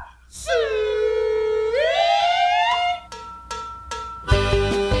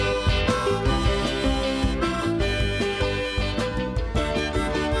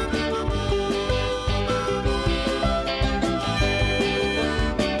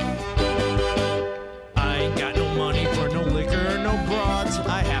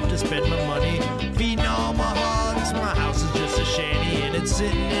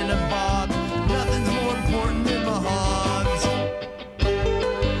 sitting in a bog. Nothing's more important than my hogs.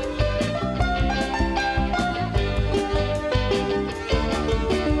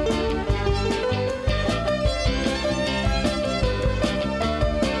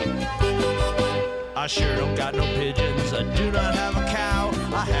 I sure don't got no pigeons, I do not have a cow.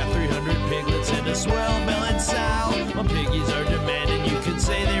 I have 300 piglets and a swell-bellied sow. My piggies are demanding, you could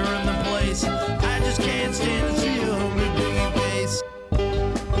say they run the place. I just can't stand to see a hungry piggy face.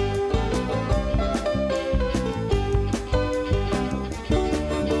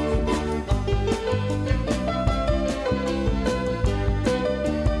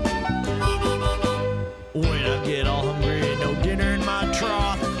 When I get all hungry and no dinner in my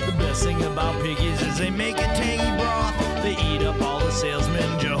trough, the best thing about piggies is they make a tangy broth. They eat up all the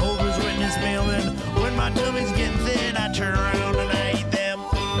salesmen, Jehovah's Witness mailmen. When my tummy's getting thin, I turn around and I eat them.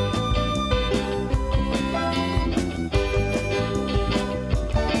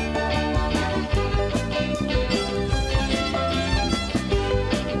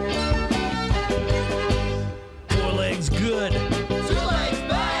 Four legs good. 2 legs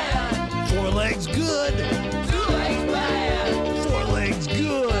bad. 4 legs good. 2 legs bad. 4 legs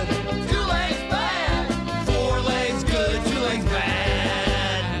good. 2 legs bad. 4 legs good. 2 legs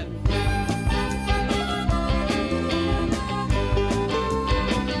bad.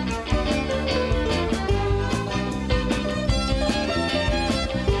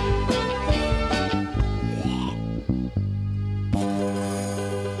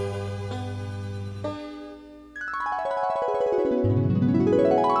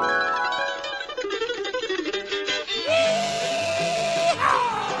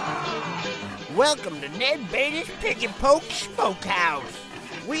 Welcome to Ned Beatty's Pig and Poke Smokehouse.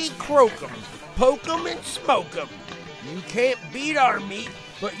 We croak 'em, poke 'em, and smoke 'em. You can't beat our meat,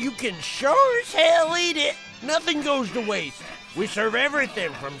 but you can sure as hell eat it. Nothing goes to waste. We serve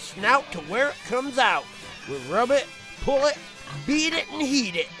everything from snout to where it comes out. We rub it, pull it, beat it, and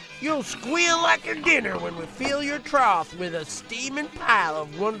heat it. You'll squeal like your dinner when we fill your trough with a steaming pile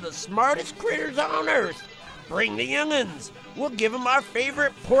of one of the smartest critters on earth. Bring the young'uns. We'll give 'em our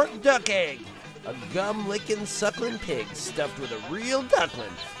favorite pork duck egg. A gum-licking suckling pig stuffed with a real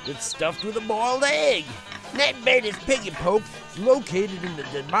duckling that's stuffed with a boiled egg. Ned Beatty's Pig and Poke is located in the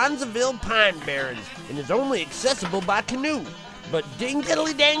DeMonzaville Pine Barrens and is only accessible by canoe. But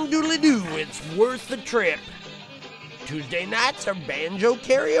ding-diddly-dang-doodly-doo, it's worth the trip. Tuesday nights are banjo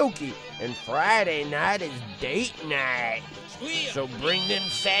karaoke, and Friday night is date night. So bring them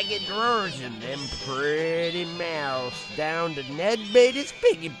saggy drawers and them pretty mouths down to Ned Beatty's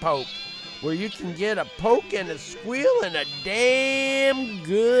Pig and Poke, where you can get a poke and a squeal and a damn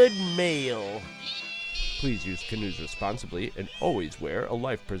good meal. Please use canoes responsibly and always wear a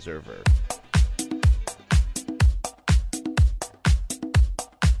life preserver.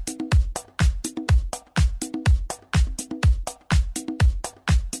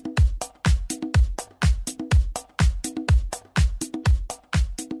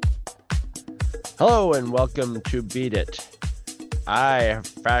 Hello and welcome to Beat It. I have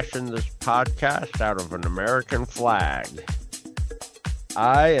fashioned this podcast out of an American flag.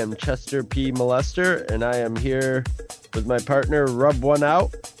 I am Chester P. Molester, and I am here with my partner, Rub One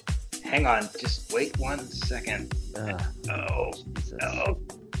Out. Hang on, just wait 1 second. Oh, Jesus.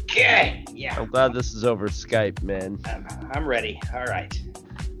 Okay. Yeah. I'm glad this is over Skype, man. I'm ready. All right.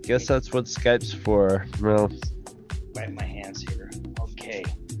 Guess that's what Skype's for. Well, Wipe my hands here. Okay.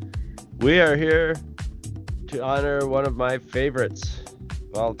 we are here to honor one of my favorites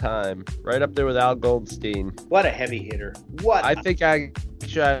of all time, right up there with Al Goldstein. What a heavy hitter. I think I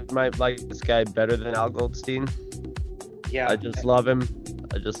might like this guy better than Al Goldstein. Yeah. I just love him.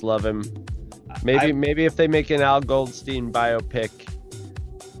 Maybe if they make an Al Goldstein biopic,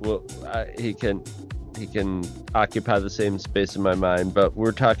 well, he can occupy the same space in my mind. But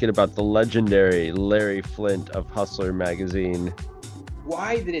we're talking about the legendary Larry Flynt of Hustler magazine.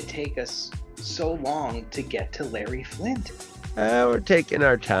 Why did it take us so long to get to Larry Flynt? We're taking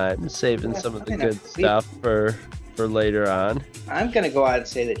our time, saving some of the good stuff for later on. I'm going to go out and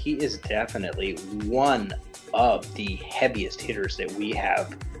say that he is definitely one of the heaviest hitters that we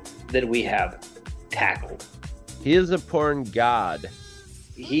have tackled. He is a porn god.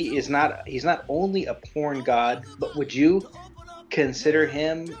 He's not only a porn god, but would you consider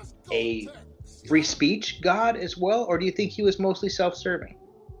him a free speech god as well, or do you think he was mostly self-serving?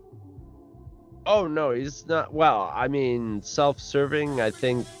 Oh no, he's not. Well, I mean, self-serving, I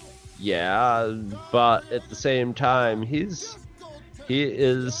think, yeah, but at the same time, he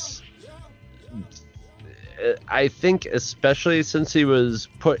is. I think, especially since he was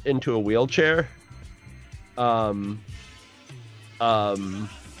put into a wheelchair,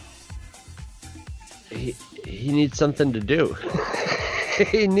 he needs something to do.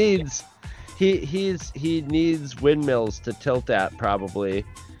 he needs windmills to tilt at, probably,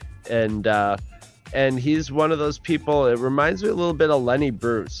 and he's one of those people. It reminds me a little bit of Lenny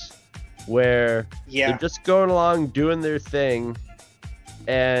Bruce, where they're just going along doing their thing,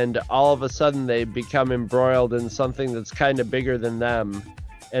 and all of a sudden they become embroiled in something that's kind of bigger than them.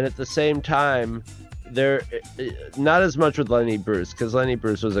 And at the same time, they're not as much with Lenny Bruce, because Lenny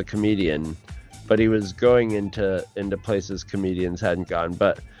Bruce was a comedian, but he was going into places comedians hadn't gone.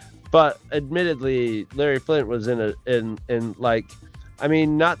 But admittedly, Larry Flynt was in like, I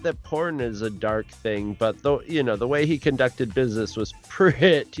mean, not that porn is a dark thing, but the way he conducted business was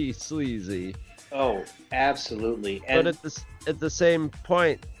pretty sleazy. Oh, absolutely. And but at the same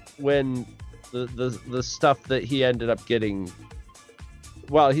point, when the stuff that he ended up getting,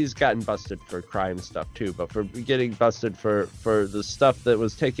 well, he's gotten busted for crime stuff too, but for getting busted for the stuff that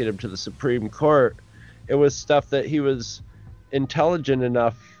was taking him to the Supreme Court, it was stuff that he was intelligent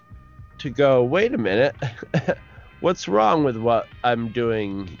enough to go, wait a minute, what's wrong with what I'm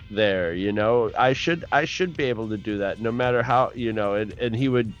doing there? I should be able to do that, no matter how, and he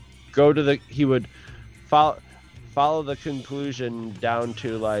would he would follow the conclusion down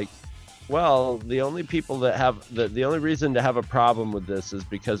to, like, well, the only people that have the only reason to have a problem with this is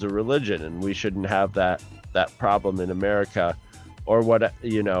because of religion, and we shouldn't have that problem in America, or what,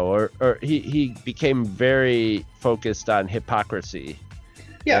 or he became very focused on hypocrisy.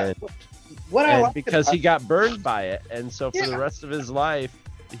 Yeah. Because he got burned by it, and so for the rest of his life,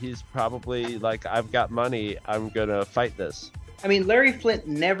 he's probably like, I've got money, I'm gonna fight this. I mean, Larry Flynt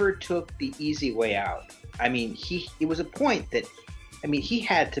never took the easy way out. I mean, it was a point that, I mean, he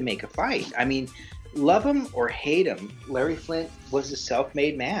had to make a fight. I mean, love him or hate him, Larry Flynt was a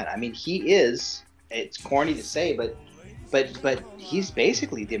self-made man. I mean, he is, it's corny to say, but he's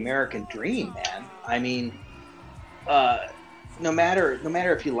basically the American dream, man. I mean, no matter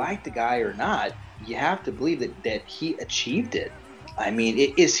if you like the guy or not, you have to believe that he achieved it. I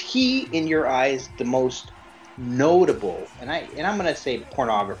mean, is he, in your eyes, the most notable, and I'm going to say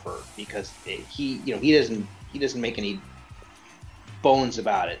pornographer, because he doesn't make any bones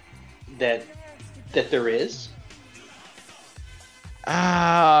about it, that there is?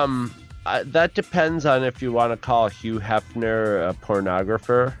 That depends on if you want to call Hugh Hefner a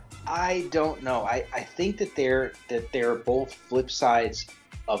pornographer. I don't know. I think that they're both flip sides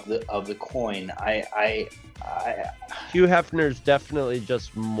of the coin. Hugh Hefner's definitely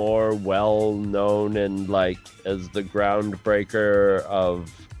just more well known and like as the groundbreaker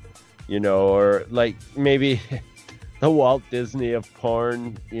of, or like maybe the Walt Disney of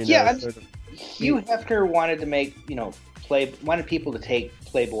porn. Yeah, Hugh Hefner wanted to make wanted people to take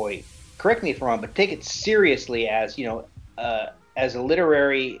Playboy. Correct me if I'm wrong, but take it seriously as as a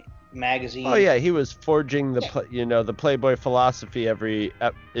literary magazine. Oh yeah, he was forging the Playboy philosophy every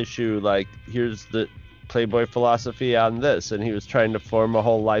issue. Like, here's the Playboy philosophy on this, and he was trying to form a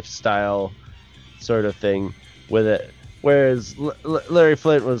whole lifestyle sort of thing with it. Whereas Larry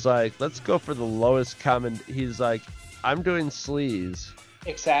Flynt was like, let's go for the lowest common. He's like, I'm doing sleaze.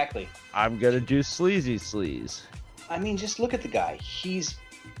 Exactly. I'm gonna do sleazy sleaze. I mean, just look at the guy. He's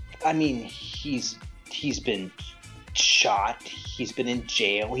been shot. He's been in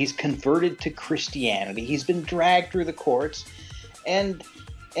jail. He's converted to Christianity. He's been dragged through the courts. And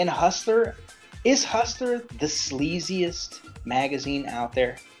Hustler, is Hustler the sleaziest magazine out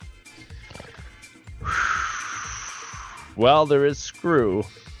there? Well, there is Screw.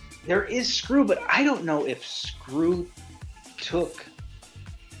 There is Screw, but I don't know if Screw took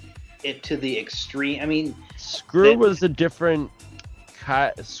it to the extreme. I mean, Screw was a different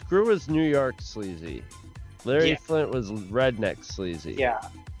Screw was New York sleazy. Larry Flynt was redneck sleazy. Yeah.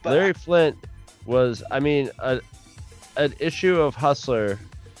 But Larry Flynt was, I mean, an issue of Hustler,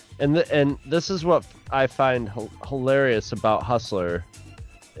 and this is what I find hilarious about Hustler,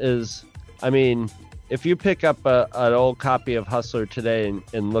 is, I mean, if you pick up an old copy of Hustler today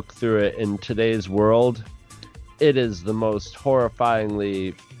and look through it in today's world, it is the most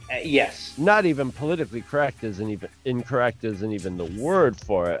horrifyingly not even politically correct isn't even incorrect isn't even the word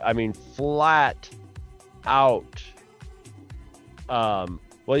for it. I mean, flat out.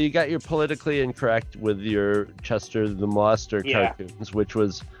 Well, you got your politically incorrect with your Chester the Molester cartoons, which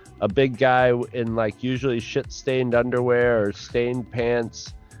was a big guy in like usually shit-stained underwear or stained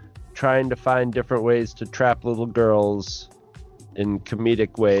pants, trying to find different ways to trap little girls in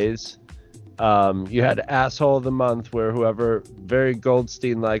comedic ways. You had Asshole of the Month, where whoever, very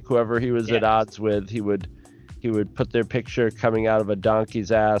Goldstein-like, whoever he was at odds with, he would put their picture coming out of a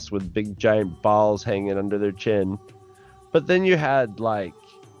donkey's ass with big giant balls hanging under their chin. but then you had like,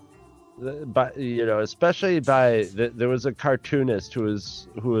 but you know, especially there was a cartoonist who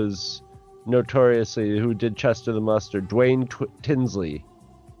was notoriously who did Chester the Mustard, Dwayne Tinsley,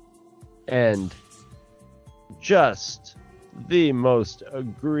 and just the most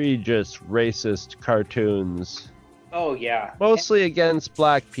egregious racist cartoons. Oh yeah. Mostly against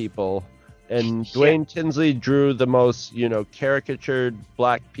black people. And Dwayne Tinsley drew the most, you know, caricatured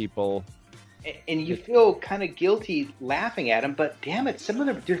black people. And you feel kind of guilty laughing at them, but damn it, some of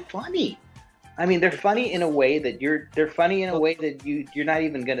them, they're funny. I mean, they're funny in a way that you're not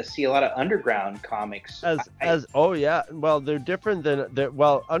even going to see a lot of underground comics. Oh yeah, well they're different than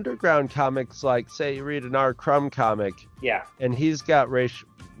underground comics, like say you read an R. Crumb comic. Yeah. And he's got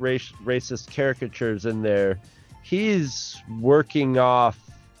racist caricatures in there. He's working off,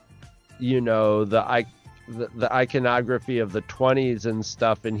 you know, the iconography of the 20s and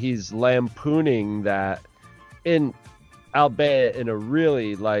stuff, and he's lampooning that albeit in a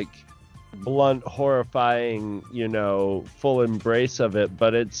really like blunt, horrifying, you know, full embrace of it,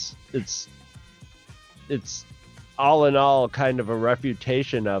 but it's all in all kind of a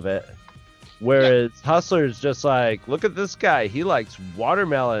refutation of it. Whereas Hustler's just like, look at this guy, he likes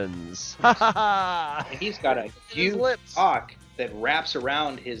watermelons. And he's got a huge talk that wraps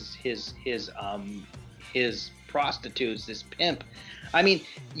around his prostitutes, this pimp. I mean,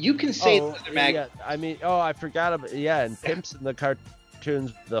 you can say I forgot about and pimps in the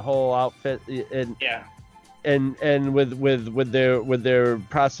cartoons, the whole outfit, and with their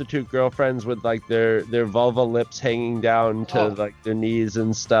prostitute girlfriends with like their vulva lips hanging down to like their knees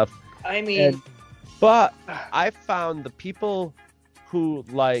and stuff. I mean, but I found the people who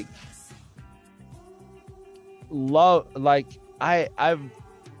like love, like I've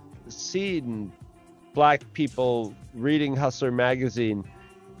seen black people reading Hustler magazine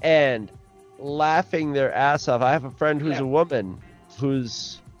and laughing their ass off. I have a friend who's a woman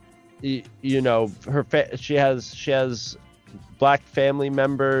who's, you know, she has black family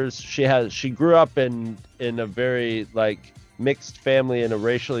members. She grew up in a very like mixed family in a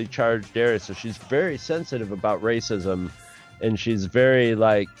racially charged area, so she's very sensitive about racism, and she's very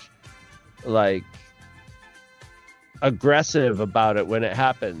like aggressive about it when it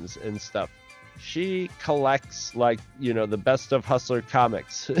happens and stuff. She collects, like, you know, the best of Hustler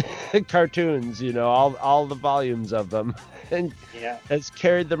comics cartoons, you know, all the volumes of them, and has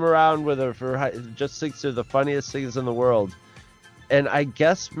carried them around with her just thinks they're the funniest things in the world. And I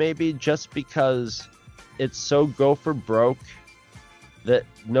guess maybe just because it's so go for broke that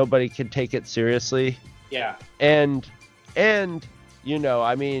nobody can take it seriously. Yeah. And you know,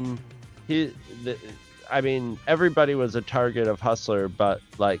 I mean, everybody was a target of Hustler, but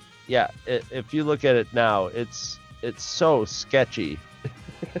like, if you look at it now, it's so sketchy.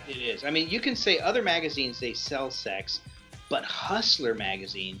 It is. I mean, you can say other magazines, they sell sex, but Hustler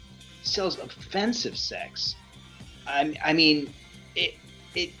magazine sells offensive sex. I mean,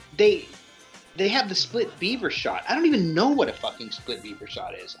 they have the split beaver shot. I don't even know what a fucking split beaver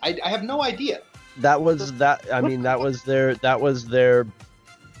shot is. I have no idea. That was their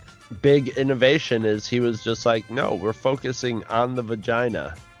big innovation. Is he was just like, no, we're focusing on the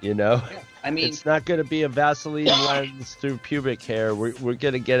vagina. You know, I mean, it's not going to be a Vaseline lens through pubic hair. We're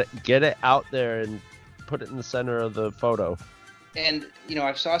going to get it out there and put it in the center of the photo. And you know,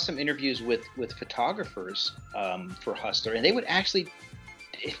 I've saw some interviews with photographers for Hustler, and they would actually.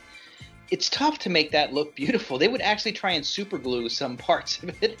 It's tough to make that look beautiful. They would actually try and super glue some parts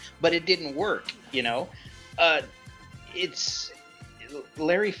of it, but it didn't work. You know,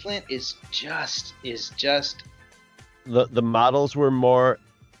 Larry Flynt is just. The models were more,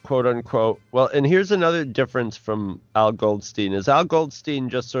 quote unquote. Well, and here's another difference from Al Goldstein. Is Al Goldstein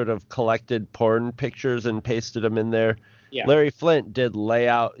just sort of collected porn pictures and pasted them in there? Yeah. Larry Flynt did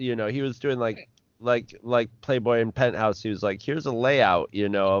layout. You know, he was doing like Playboy and Penthouse. He was like, here's a layout, you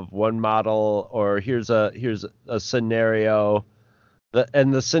know, of one model, or here's a scenario.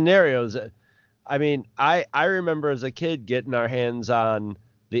 The scenarios. I mean, I remember as a kid getting our hands on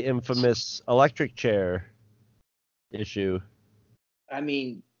the infamous electric chair issue. I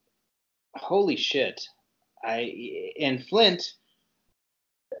mean, holy shit. And Flynt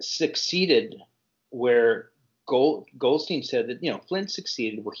succeeded where Goldstein said that, you know, Flynt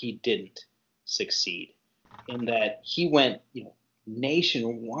succeeded where he didn't succeed, in that he went, you know,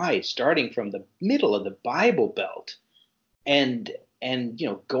 nationwide, starting from the middle of the Bible Belt and you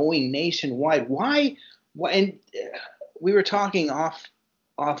know, going nationwide. Why and we were talking off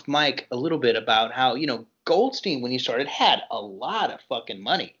mic a little bit about how, you know, Goldstein, when he started, had a lot of fucking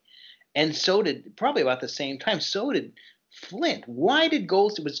money, and so did, probably about the same time, so did Flint. Why did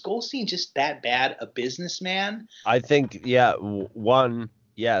was Goldstein just that bad a businessman? I think, yeah, one,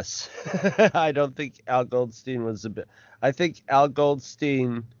 yes. I don't think Al Goldstein was I think Al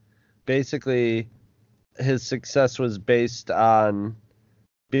Goldstein, basically, his success was based on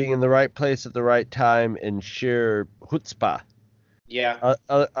being in the right place at the right time and sheer chutzpah. Yeah.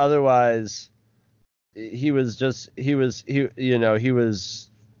 Otherwise, he was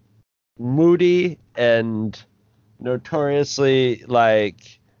moody and notoriously,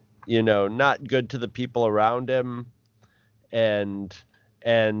 like, not good to the people around him, and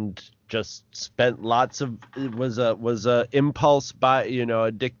just spent lots of, was a impulse buy,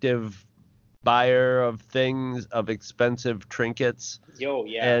 addictive buyer of things, of expensive trinkets. Yo,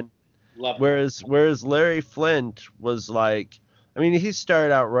 yeah. And love whereas Larry Flint was like, I mean, he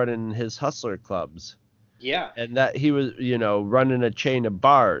started out running his hustler clubs. Yeah. And that he was, running a chain of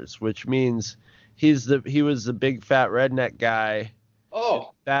bars, which means he was the big fat redneck guy.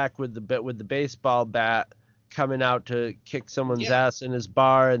 Oh. Back with the baseball bat, coming out to kick someone's ass in his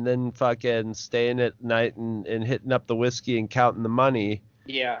bar, and then fucking staying at night and hitting up the whiskey and counting the money.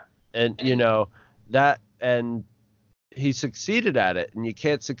 Yeah. And and he succeeded at it, and you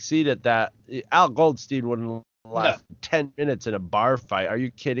can't succeed at that. Al Goldstein wouldn't last 10 minutes in a bar fight. Are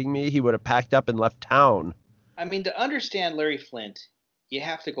you kidding me? He would have packed up and left town. I mean, to understand Larry Flint, you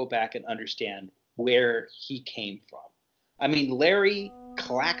have to go back and understand where he came from. I mean, Larry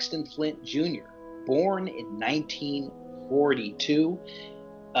Claxton Flint Jr., born in 1942,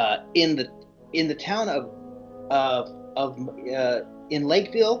 in the town in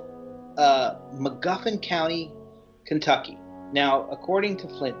Lakeville, McGuffin County, Kentucky. Now, according to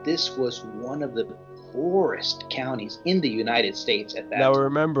Flint, this was one of the poorest counties in the United States at that time. Now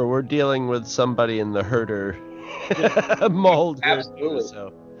remember, we're dealing with somebody in the herder mold. Absolutely.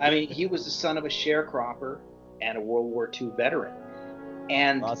 So. I mean, he was the son of a sharecropper and a World War II veteran.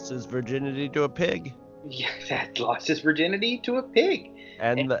 And lost his virginity to a pig. Yeah, that lost his virginity to a pig.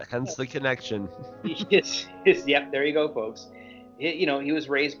 And hence the connection. Yes, yep, there you go, folks. He was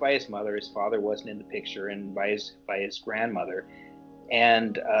raised by his mother. His father wasn't in the picture, and by his grandmother.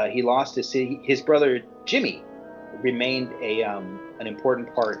 And he lost his brother Jimmy remained an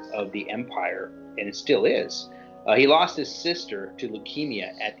important part of the empire, and it still is. He lost his sister to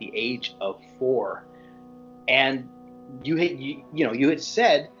leukemia at the age of 4, and you had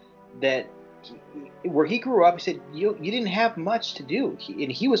said that where he grew up, he said you didn't have much to do,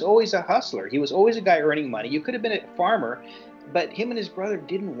 and he was always a hustler. He was always a guy earning money. You could have been a farmer, but him and his brother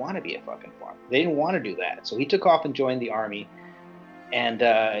didn't want to be a fucking farmer. They didn't want to do that, so he took off and joined the army. And,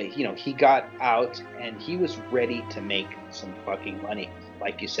 he got out, and he was ready to make some fucking money,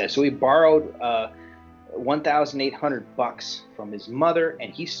 like you said. So he borrowed $1,800 from his mother,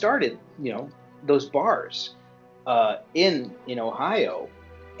 and he started, those bars in Ohio.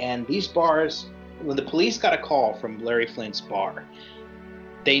 And these bars, when the police got a call from Larry Flint's bar,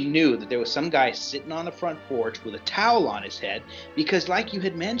 they knew that there was some guy sitting on the front porch with a towel on his head because, like you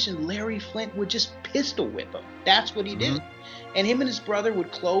had mentioned, Larry Flint would just pistol whip him. That's what he did. And him and his brother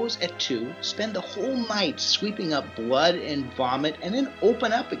would close at 2, spend the whole night sweeping up blood and vomit, and then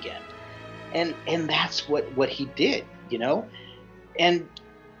open up again. And that's what he did, And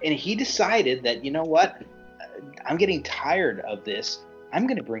he decided that, you know what, I'm getting tired of this. I'm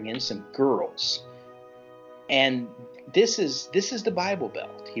going to bring in some girls. And this is the Bible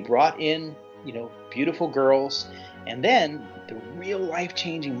Belt. He brought in, beautiful girls. And then the real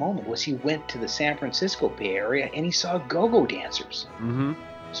life-changing moment was he went to the San Francisco Bay Area and he saw go-go dancers. Mm-hmm.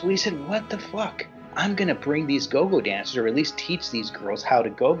 So he said, what the fuck? I'm going to bring these go-go dancers, or at least teach these girls how to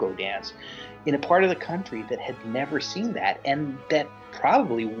go-go dance in a part of the country that had never seen that and that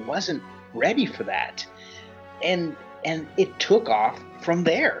probably wasn't ready for that. And it took off from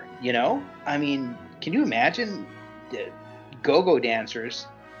there, I mean, can you imagine the go-go dancers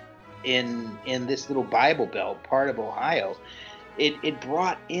in this little Bible Belt part of Ohio? It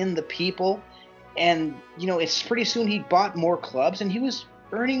brought in the people, and it's pretty soon he bought more clubs, and he was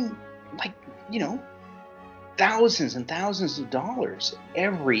earning thousands and thousands of dollars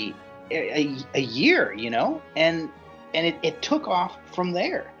every a year, and it took off from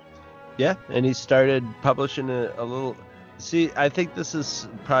there. Yeah, and he started publishing a little. See, I think this is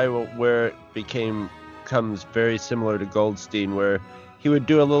probably where it comes very similar to Goldstein, where he would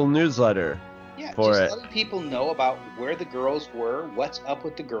do a little newsletter for it. Letting people know about where the girls were, what's up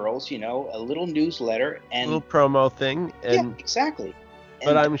with the girls, a little newsletter and a little promo thing. And, yeah, exactly.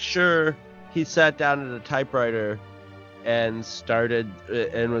 But I'm sure he sat down at a typewriter and started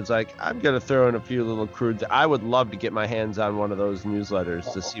and was like, I'm gonna throw in a few little crude. I would love to get my hands on one of those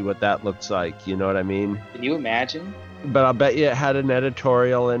newsletters to see what that looks like. You know what I mean? Can you imagine? But I'll bet you it had an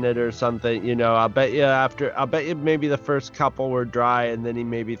editorial in it or something. You know, I'll bet you maybe the first couple were dry, and then he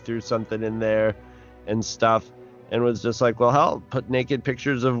maybe threw something in there and stuff, and was just like, well, hell, put naked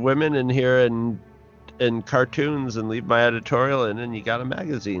pictures of women in here and cartoons and leave my editorial in, and you got a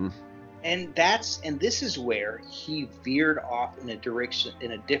magazine. And this is where he veered off in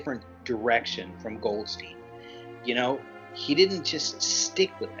a different direction from Goldstein. You know, he didn't just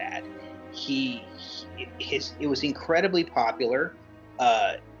stick with that. It was incredibly popular.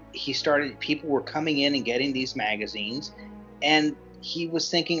 People were coming in and getting these magazines, and he was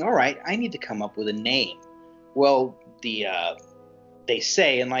thinking, all right, I need to come up with a name. Well, they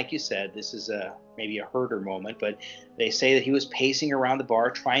say, and like you said, this is maybe a herder moment, but they say that he was pacing around the bar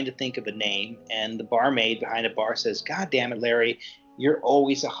trying to think of a name, and the barmaid behind the bar says, God damn it, Larry, you're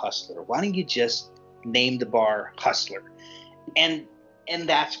always a hustler. Why don't you just name the bar Hustler? And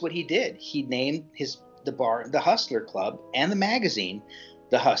that's what he did. He named the bar the Hustler Club, and the magazine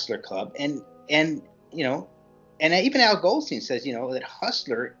the Hustler Club. And you know, and even Al Goldstein says, you know, that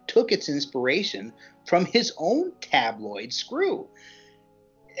Hustler took its inspiration from his own tabloid Screw.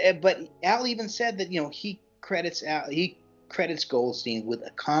 But Al even said that, you know, he credits Goldstein with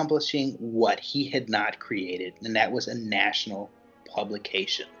accomplishing what he had not created, and that was a national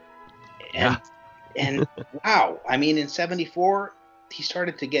publication. And wow, I mean, in '74 he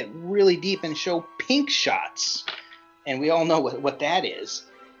started to get really deep and show Pink Shots, and we all know what that is.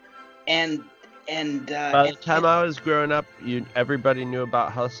 And by the time I was growing up, everybody knew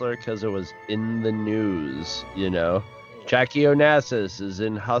about Hustler because it was in the news, you know. Jackie Onassis is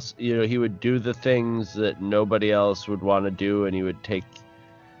in Hustler. You know, he would do the things that nobody else would want to do, and he would take,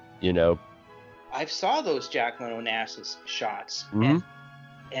 you know. I saw those Jacqueline Onassis shots,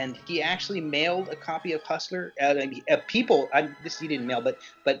 and he actually mailed a copy of Hustler. He didn't mail,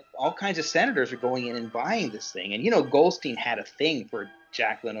 but all kinds of senators are going in and buying this thing. And you know, Goldstein had a thing for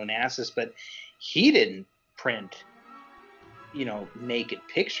Jacqueline Onassis, but he didn't print, you know, naked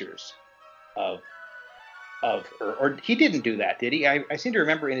pictures of her, or he didn't do that, did he? I seem to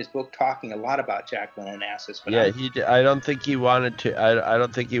remember in his book talking a lot about Jacqueline Onassis. But yeah, he did. I don't think he wanted to. I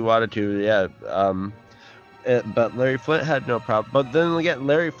don't think he wanted to. Yeah. But Larry Flynt had no problem. But then again,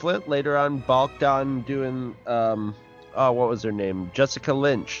 Larry Flynt later on balked on doing what was her name? Jessica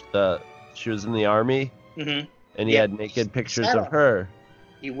Lynch. She was in the army, and he had naked pictures of her.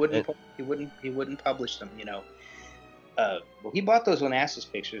 He wouldn't publish them, you know. Well, he bought those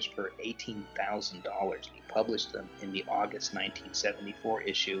Onassis pictures for $18,000. He published them in the August 1974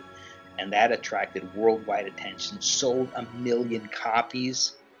 issue, and that attracted worldwide attention. Sold 1 million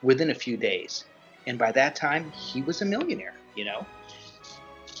copies within a few days, and by that time he was a millionaire, you know.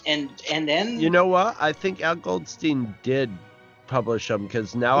 And then, you know what? I think Al Goldstein did publish them,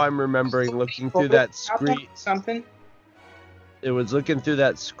 because now I'm remembering looking through that screen. It was looking through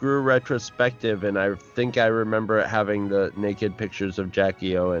that Screw retrospective, and I think I remember it having the naked pictures of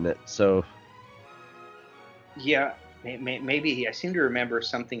Jackie O in it. So, yeah, maybe I seem to remember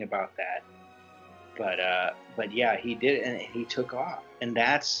something about that. But yeah, he did, and he took off, and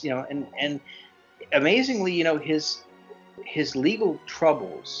that's, you know, and amazingly, you know, his legal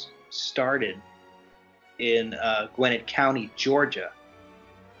troubles started in Gwinnett County, Georgia,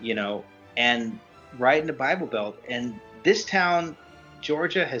 you know, and right in the Bible Belt. And this town,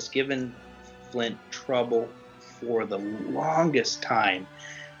 Georgia, has given Flynt trouble for the longest time.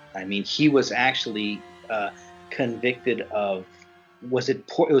 I mean, he was actually convicted of, it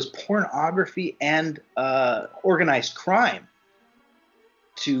was pornography and organized crime.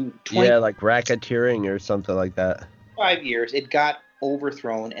 Like racketeering or something like that. 5 years. It got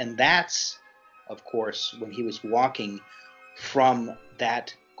overthrown, and that's, of course, when he was walking from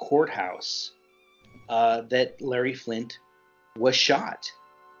that courthouse that Larry Flynt was shot,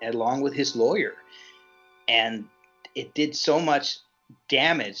 along with his lawyer. And it did so much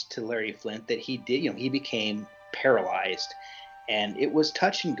damage to Larry Flynt that he became paralyzed. And it was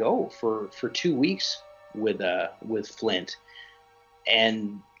touch and go for 2 weeks with Flynt.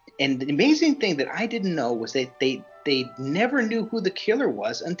 And the amazing thing that I didn't know was that they never knew who the killer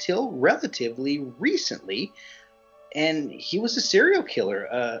was until relatively recently. And he was a serial killer,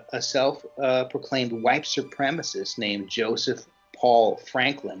 a self-proclaimed white supremacist named Joseph Paul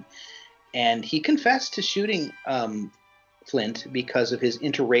Franklin. And he confessed to shooting Flynt because of his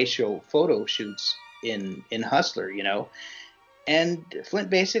interracial photo shoots in Hustler, you know. And Flint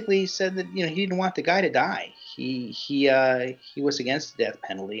basically said that he didn't want the guy to die. He was against the death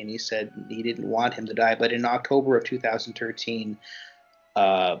penalty, and he said he didn't want him to die. But in October of 2013,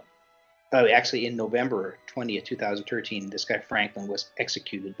 actually in November 20th, 2013, this guy Franklin was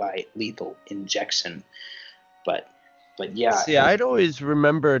executed by lethal injection. But yeah. See, I'd always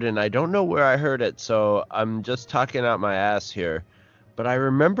remembered, and I don't know where I heard it, so I'm just talking out my ass here. But I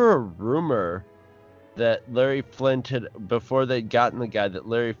remember a rumor that Larry Flint had, before they'd gotten the guy, that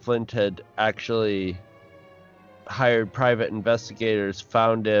Larry Flint had actually hired private investigators,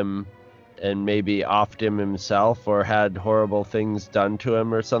 found him, and maybe offed him himself, or had horrible things done to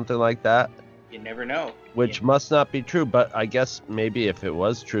him or something like that. You never know. Which must not be true, but I guess maybe if it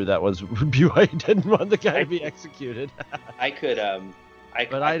was true, that was why he didn't want the guy to be executed. I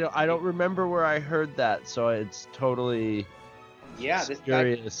don't remember where I heard that, so it's totally this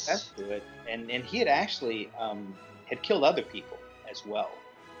guy confessed to it, and he had actually had killed other people as well.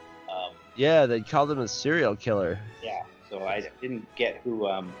 Yeah, they called him a serial killer. Yeah, so I didn't get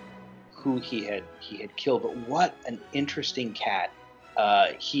who he had killed, but what an interesting cat.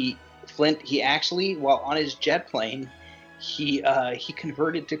 Flint actually, while on his jet plane, he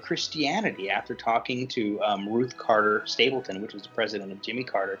converted to Christianity after talking to Ruth Carter Stapleton, which was the president of Jimmy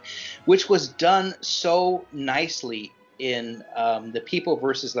Carter, which was done so nicely in The People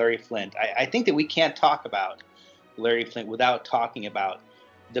versus Larry Flint. I think that we can't talk about Larry Flint without talking about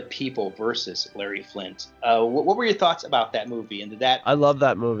The People versus Larry Flint. What were your thoughts about that movie? And I love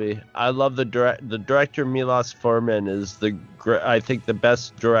that movie. I love the director. Milos Forman is I think the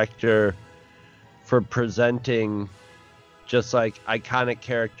best director for presenting just like iconic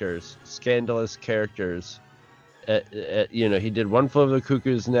characters, scandalous characters. He did One Flew Over the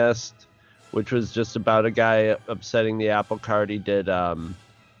Cuckoo's Nest, which was just about a guy upsetting the apple cart. He did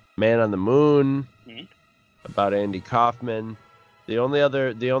Man on the Moon, about Andy Kaufman. The only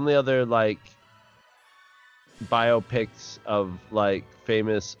other like biopics of like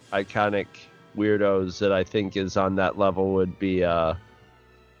famous iconic weirdos that I think is on that level would be the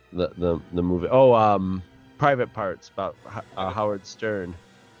movie. Private Parts about Howard Stern.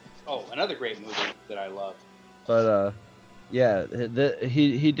 Oh, another great movie that I love. But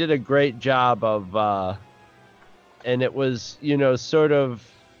he did a great job of and it was sort of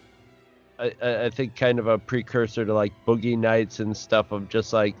I think kind of a precursor to like Boogie Nights and stuff, of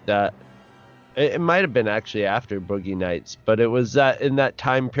just like that. It might have been actually after Boogie Nights, but it was that in that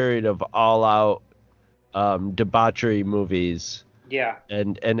time period of all out debauchery movies. Yeah.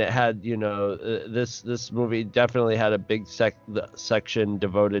 And it had, this movie definitely had a big section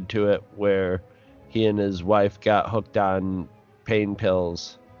devoted to it where he and his wife got hooked on pain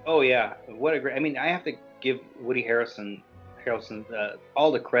pills. Oh yeah. What a great, I have to give Woody Harrelson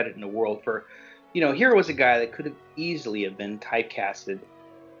all the credit in the world for, here was a guy that could have easily have been typecasted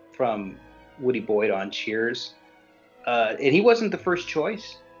from Woody Boyd on Cheers, and he wasn't the first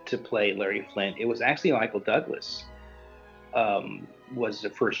choice to play Larry Flint. It was actually Michael Douglas was the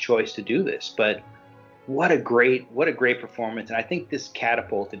first choice to do this. But what a great performance, and I think this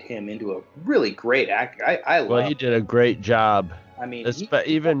catapulted him into a really great actor. Well, he did a great job.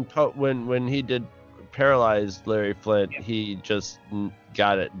 Even when he did Paralyzed Larry Flint, he just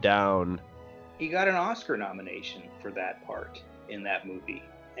got it down. He got an Oscar nomination for that part in that movie,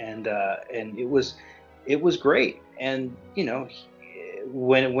 and it was great. And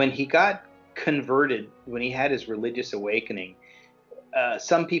when he got converted, when he had his religious awakening,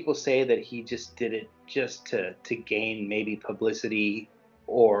 some people say that he just did it just to gain maybe publicity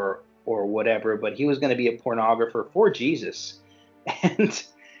or whatever, but he was going to be a pornographer for Jesus,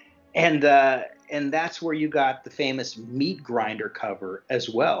 and that's where you got the famous Meat Grinder cover as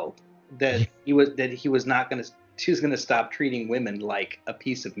well. That he was going to stop treating women like a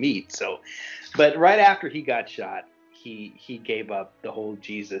piece of meat. So, but right after he got shot, he gave up the whole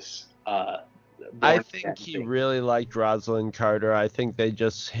Jesus. I think he really liked Rosalind Carter. I think they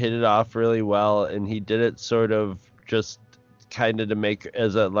just hit it off really well, and he did it sort of just kind of to make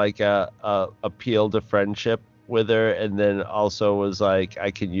as a appeal to friendship with her, and then also was like,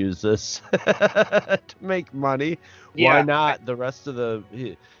 I can use this to make money. Yeah. Why not? The rest of the,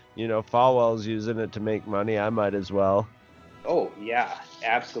 Falwell's using it to make money. I might as well. Oh yeah,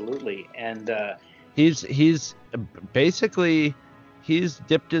 absolutely. And he's basically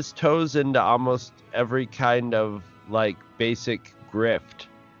dipped his toes into almost every kind of like basic grift.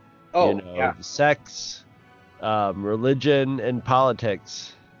 Oh yeah. Sex, religion, and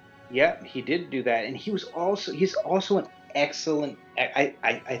politics. Yeah, he did do that, and he's also an excellent.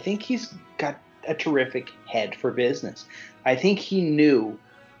 I think he's got a terrific head for business. I think he knew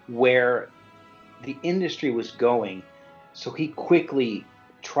where the industry was going, So he quickly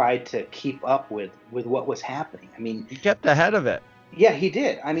tried to keep up with what was happening. I mean, He kept ahead of it. yeah, he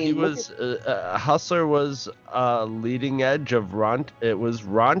did. I mean, He look was Hustler was leading edge of it was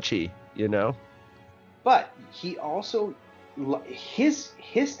raunchy, you know. but he also his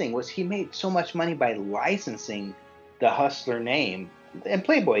thing was he made so much money by licensing the Hustler name, and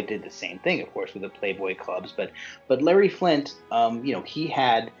Playboy did the same thing, of course, with the Playboy clubs. But Larry Flynt, he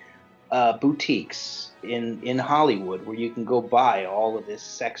had boutiques in Hollywood where you can go buy all of this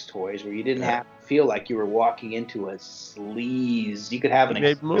sex toys, where you didn't have to feel like you were walking into a sleaze. You could have He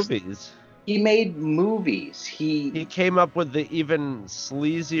made movies. He made movies. He came up with the even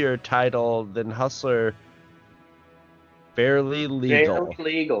sleazier title than Hustler, Barely Legal.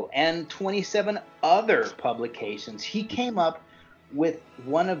 Barely Legal, and 27 other publications. He came up with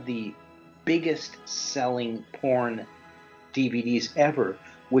one of the biggest selling porn DVDs ever,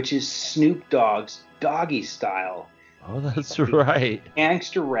 which is Snoop Dogg's Doggy Style. Oh, that's right.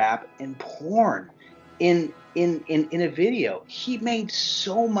 Gangster rap and porn in a video. He made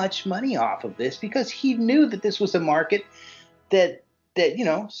so much money off of this because he knew that this was a market that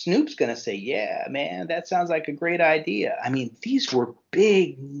Snoop's going to say, yeah, man, that sounds like a great idea. I mean, these were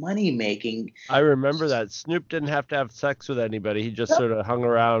big money making. I remember that. Snoop didn't have to have sex with anybody. He just sort of hung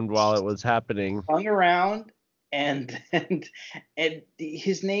around while it was happening. Hung around, and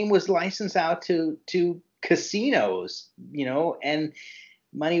his name was licensed out to casinos, and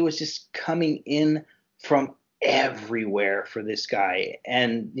money was just coming in from everywhere for this guy.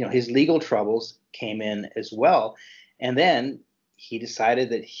 And, his legal troubles came in as well. And then he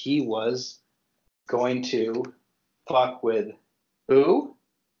decided that he was going to fuck with who?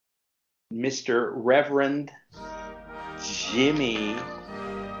 Mr. Reverend Jimmy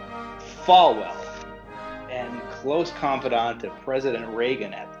Falwell, and close confidant of President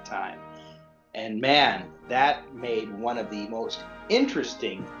Reagan at the time. And man, that made one of the most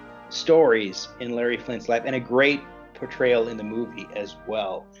interesting stories in Larry Flynt's life, and a great portrayal in the movie as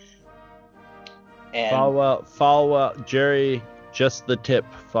well. And Falwell, Jerry, just the tip,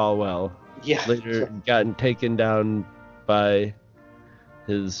 Falwell. Yeah. Later gotten taken down by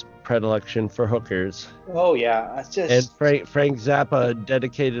his predilection for hookers. Oh yeah, it's just. And Frank Zappa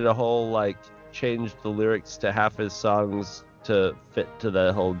dedicated a whole changed the lyrics to half his songs to fit to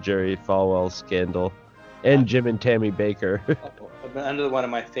the whole Jerry Falwell scandal, and Jim and Tammy Baker. Another one of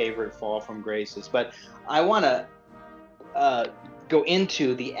my favorite fall from graces. But I want to go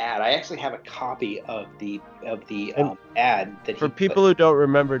into the ad. I actually have a copy of the ad that for people who don't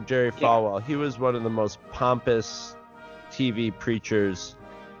remember Jerry Falwell, he was one of the most pompous TV preachers.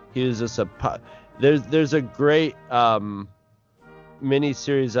 He was just there's a great mini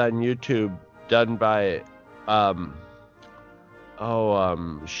series on YouTube done by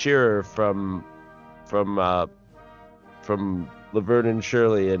Shearer from Laverne and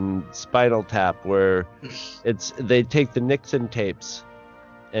Shirley and Spinal Tap, where they take the Nixon tapes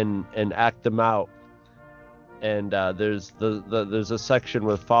and act them out, and there's a section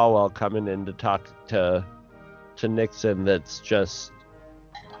with Falwell coming in to talk to Nixon that's just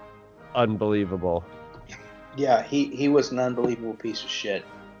unbelievable. Yeah, he was an unbelievable piece of shit,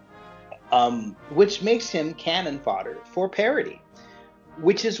 which makes him cannon fodder for parody,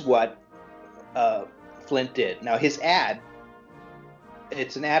 which is what Flynt did. Now his ad,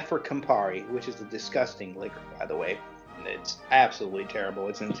 it's an ad for Campari, which is a disgusting liquor, by the way. It's absolutely terrible.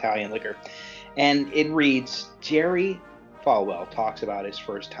 It's an Italian liquor. And it reads, Jerry Falwell talks about his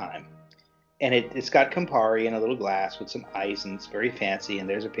first time. And it's got Campari in a little glass with some ice, and it's very fancy, and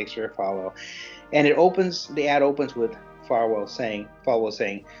there's a picture of Falwell. And the ad opens with Falwell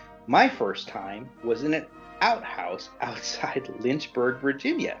saying, my first time was in an outhouse outside Lynchburg,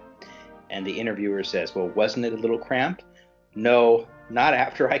 Virginia. And the interviewer says, well, wasn't it a little cramped? No, not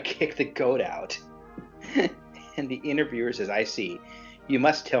after I kicked the goat out. And the interviewer says, I see. You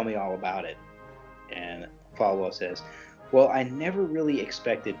must tell me all about it. And Falwell says, well, I never really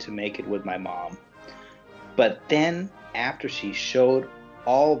expected to make it with my mom. But then, after she showed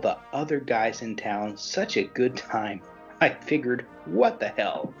all the other guys in town such a good time, I figured, what the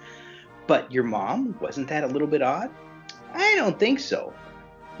hell? But your mom? Wasn't that a little bit odd? I don't think so.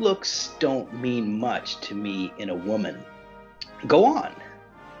 Looks don't mean much to me in a woman. Go on.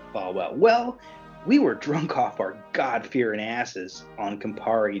 Falwell. Well, we were drunk off our God-fearing asses on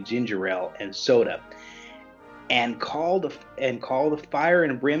Campari, ginger ale, and soda, and called the fire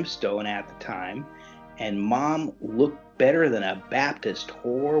and brimstone at the time, and Mom looked better than a Baptist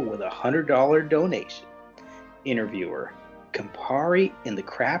whore with $100 donation. Interviewer. Campari in the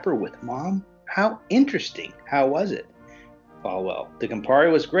crapper with Mom? How interesting. How was it? Falwell. The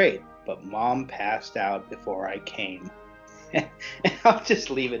Campari was great, but Mom passed out before I came. I'll just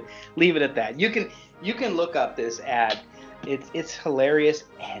leave it at that. You can look up this ad. It's hilarious,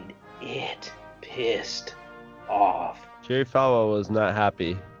 and it pissed off. Jerry Falwell was not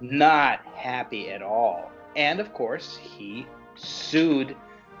happy. Not happy at all. And of course, he sued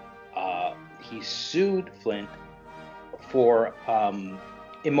Flint for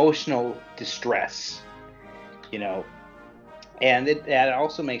emotional distress. And that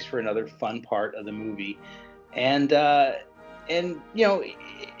also makes for another fun part of the movie. And it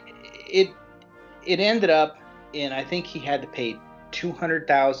ended up in, I think he had to pay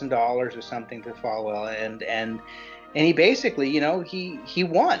 $200,000 or something to Falwell, and he basically, he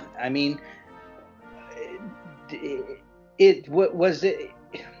won. I mean, it was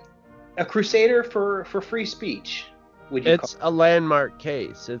a crusader for free speech. It's a landmark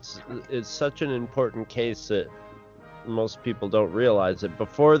case. It's such an important case that most people don't realize it.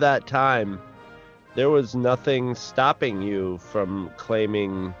 Before that time, there was nothing stopping you from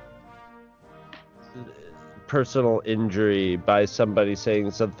claiming personal injury by somebody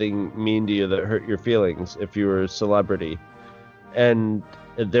saying something mean to you that hurt your feelings if you were a celebrity. And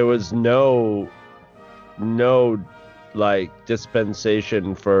there was no like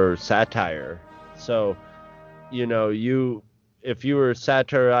dispensation for satire. So, if you were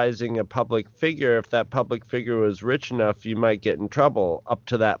satirizing a public figure, if that public figure was rich enough, you might get in trouble up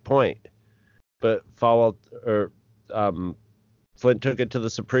to that point. But Flint took it to the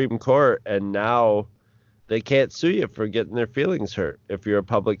Supreme Court, and now they can't sue you for getting their feelings hurt if you're a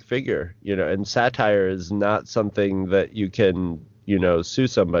public figure, and satire is not something that you can, sue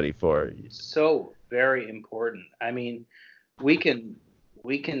somebody for. So very important. I mean, we can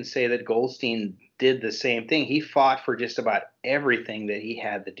say that Goldstein did the same thing. He fought for just about everything that he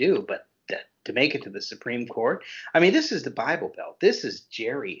had to do, but to make it to the Supreme Court, I mean, this is the Bible Belt. This is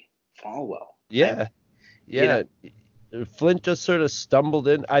Jerry Falwell. Yeah. Flint just sort of stumbled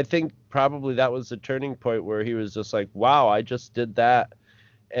in. I think probably that was the turning point where he was just like, wow, I just did that.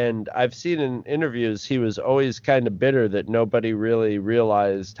 And I've seen in interviews he was always kind of bitter that nobody really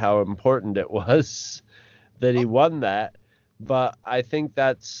realized how important it was that he won that. But I think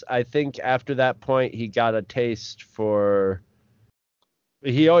after that point he got a taste for.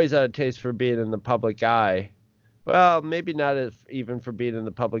 He always had a taste for being in the public eye. Well, maybe not even for being in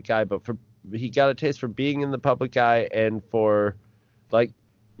the public eye, but he got a taste for being in the public eye and for like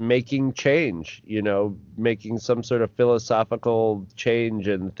making change, making some sort of philosophical change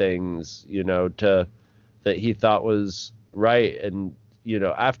in things, that he thought was right. And,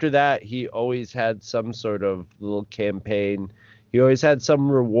 after that, he always had some sort of little campaign. He always had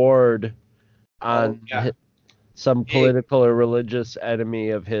some reward on some political or religious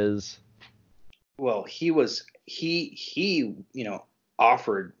enemy of his. Well, he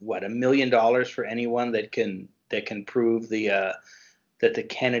offered $1 million for anyone that can prove that the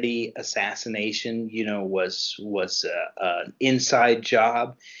Kennedy assassination, was an inside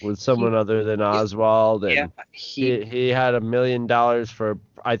job with someone other than Oswald. And he had $1 million for,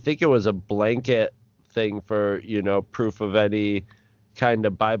 I think it was a blanket thing for, proof of any kind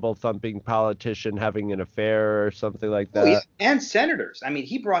of Bible thumping politician having an affair or something like that. And senators. I mean,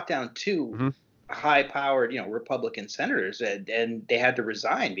 he brought down two high-powered, Republican senators, and they had to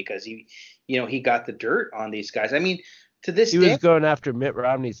resign because he got the dirt on these guys. I mean, to this day, he was going after Mitt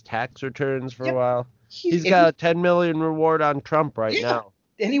Romney's tax returns for a while. He's got a $10 million reward on Trump now.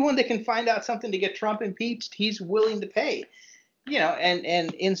 Anyone that can find out something to get Trump impeached, he's willing to pay.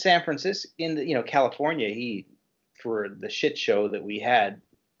 And in San Francisco, in California, for the shit show that we had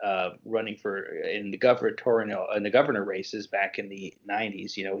running in the governor races back in the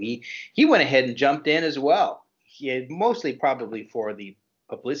 90s, he went ahead and jumped in as well. He had mostly probably for the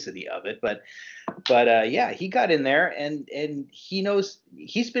publicity of it, but he got in there and he knows.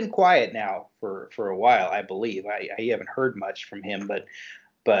 He's been quiet now for a while, I believe. I haven't heard much from him, but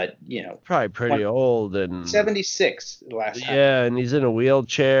probably pretty old and 76 the last time. Yeah, and he's in a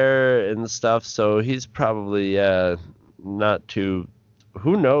wheelchair and stuff, so he's probably not too.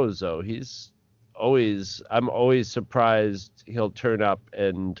 Who knows though? I'm always surprised he'll turn up,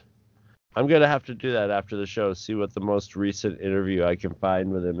 and I'm gonna have to do that after the show. See what the most recent interview I can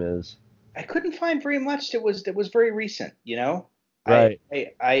find with him is. I couldn't find very much that was very recent. Right.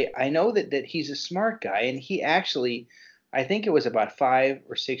 I know that he's a smart guy, and he actually, I think it was about 5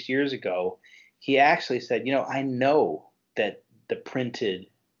 or 6 years ago, he actually said, I know that the printed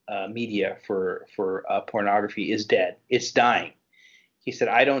media for pornography is dead. It's dying. He said,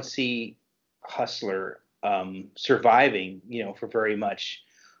 I don't see Hustler surviving, for very much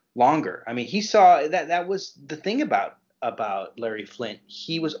longer. I mean, he saw that was the thing about about Larry Flynt.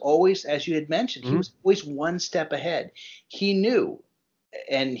 He was always, as you had mentioned, he was always one step ahead. He knew,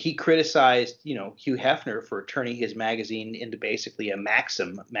 and he criticized, Hugh Hefner for turning his magazine into basically a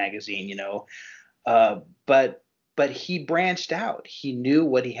Maxim magazine, but he branched out. He knew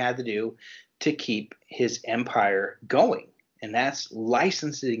what he had to do to keep his empire going. And that's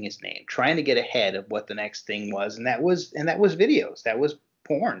licensing his name, trying to get ahead of what the next thing was. And that was videos. That was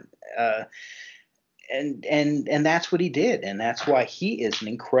porn. And that's what he did. And that's why he is an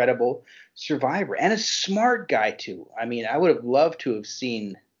incredible survivor and a smart guy too. I mean, I would have loved to have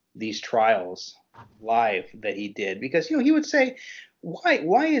seen these trials live that he did, because, he would say,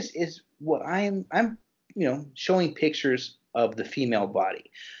 why is what I'm showing pictures of the female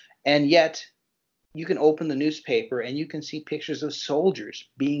body, and yet you can open the newspaper and you can see pictures of soldiers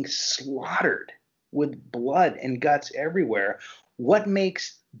being slaughtered with blood and guts everywhere. What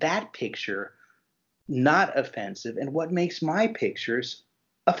makes that picture not offensive, and what makes my pictures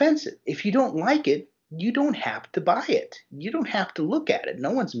offensive? If you don't like it, you don't have to buy it. You don't have to look at it.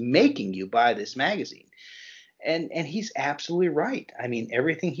 No one's making you buy this magazine. And he's absolutely right. I mean,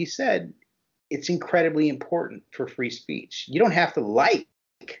 everything he said, it's incredibly important for free speech. You don't have to like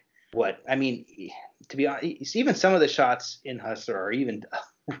to be honest, even some of the shots in Hustler are even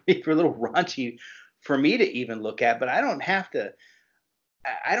a little raunchy for me to even look at, but I don't have to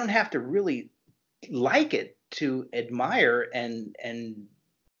really like it to admire and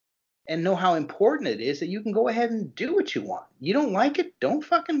know how important it is that you can go ahead and do what you want. You don't like it, don't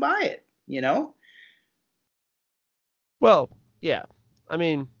fucking buy it, Well, yeah. I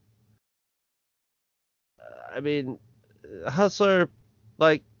mean, Hustler,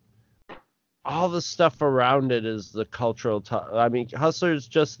 like, all the stuff around it is the cultural Hustler's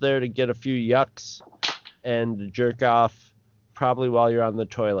just there to get a few yucks and jerk off probably while you're on the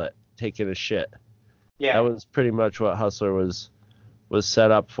toilet taking a shit. Yeah. That was pretty much what Hustler was set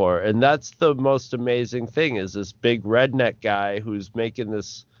up for. And that's the most amazing thing, is this big redneck guy who's making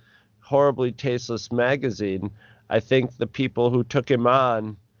this horribly tasteless magazine. I think the people who took him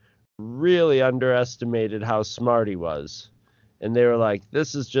on really underestimated how smart he was. And they were like,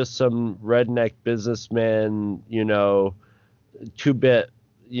 this is just some redneck businessman, 2-bit,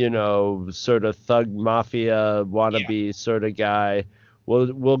 sort of thug mafia wannabe sort of guy.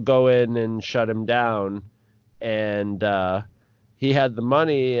 We'll go in and shut him down. And he had the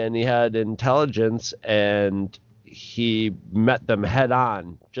money and he had intelligence, and he met them head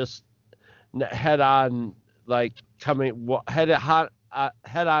on, like head on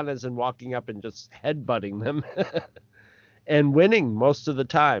as in walking up and just headbutting them. And winning most of the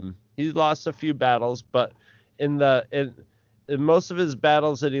time. He lost a few battles, but in most of his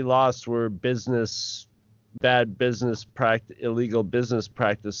battles that he lost were bad business practice, illegal business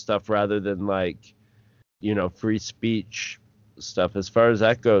practice stuff, rather than free speech stuff. As far as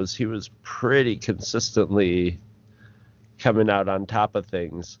that goes, he was pretty consistently coming out on top of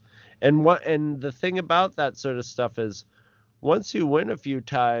things. And the thing about that sort of stuff is, once you win a few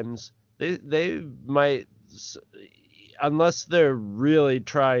times, they might, unless they're really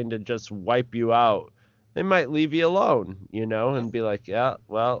trying to just wipe you out, they might leave you alone, and be like, yeah,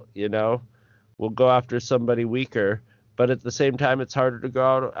 well, we'll go after somebody weaker. But at the same time, it's harder to go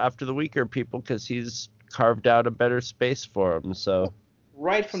out after the weaker people because he's carved out a better space for them. So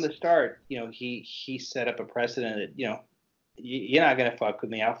right from the start, he set up a precedent that, you're not going to fuck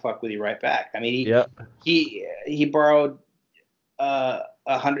with me, I'll fuck with you right back. I mean, he borrowed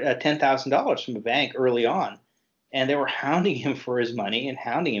 $10,000 from a bank early on. And they were hounding him for his money. And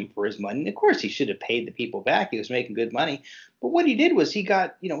of course, he should have paid the people back. He was making good money. But what he did was he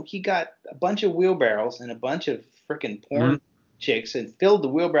got a bunch of wheelbarrows and a bunch of frickin' porn chicks and filled the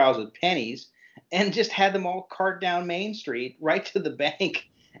wheelbarrows with pennies and just had them all cart down Main Street right to the bank,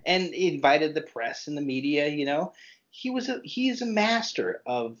 and invited the press and the media. He is a master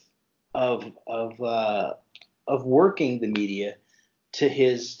of working the media to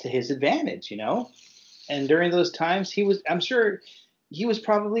his advantage. And during those times, I'm sure he was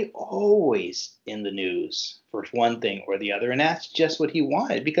probably always in the news for one thing or the other. And that's just what he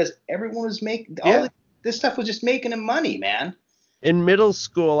wanted, because everyone was this stuff was just making him money, man. In middle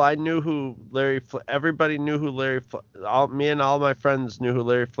school, I knew who everybody knew who Larry Flynt, me and all my friends knew who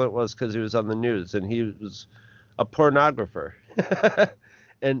Larry Flynt was because he was on the news, and he was a pornographer.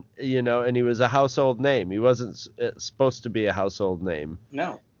 And, and he was a household name. He wasn't supposed to be a household name.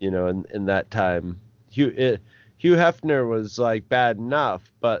 No. In that time. Hugh Hefner was bad enough,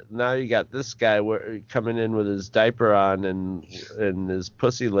 but now you got this guy coming in with his diaper on and his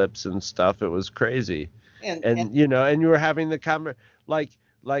pussy lips and stuff. It was crazy. And you were having the like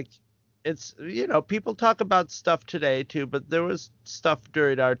it's, people talk about stuff today too, but there was stuff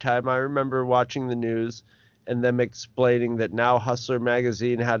during our time. I remember watching the news and them explaining that now Hustler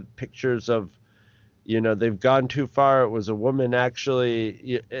magazine had pictures of, they've gone too far. It was a woman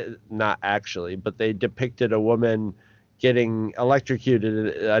not actually, but they depicted a woman getting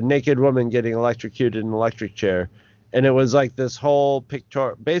electrocuted, a naked woman getting electrocuted in an electric chair. And it was like this whole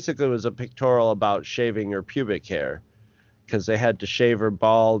basically it was a pictorial about shaving her pubic hair, because they had to shave her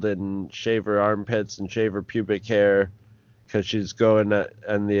bald and shave her armpits and shave her pubic hair because she's going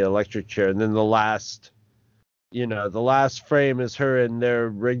in the electric chair. And then the last frame is her in their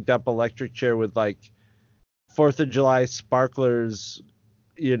rigged up electric chair with like 4th of July sparklers,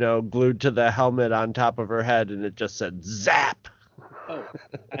 glued to the helmet on top of her head, and it just said zap. Oh,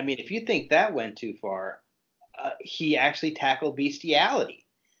 I mean, if you think that went too far, he actually tackled bestiality.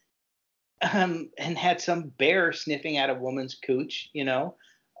 And had some bear sniffing at a woman's cooch, and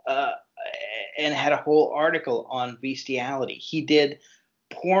had a whole article on bestiality. He did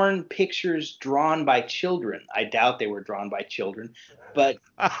porn pictures drawn by children. I doubt they were drawn by children, but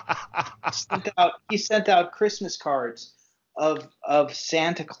he sent out Christmas cards of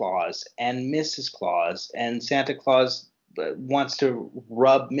Santa Claus and Mrs. Claus, and Santa Claus wants to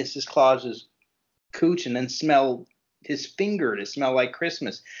rub Mrs. Claus's cooch and then smell his finger to smell like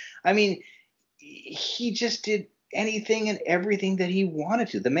Christmas. I mean, he just did anything and everything that he wanted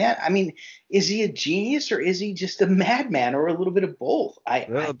to. The man, I mean, is he a genius or is he just a madman, or a little bit of both? A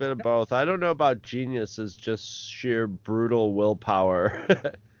little bit of both. I don't know about genius as just sheer brutal willpower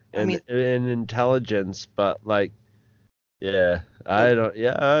and intelligence, but like, I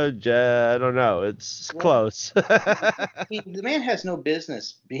don't know. It's close. I mean, the man has no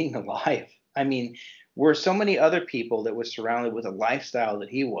business being alive. I mean, were so many other people that were surrounded with a lifestyle that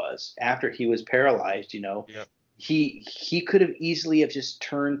he was after he was paralyzed, Yep. he could have easily have just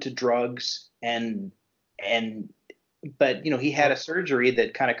turned to drugs but he had a surgery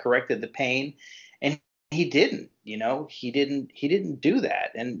that kind of corrected the pain, and he didn't do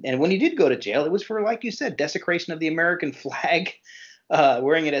that. And when he did go to jail, it was for, like you said, desecration of the American flag,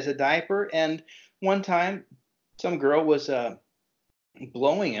 wearing it as a diaper. And one time some girl was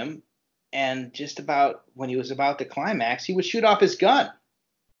blowing him, and just about when he was about to climax, he would shoot off his gun.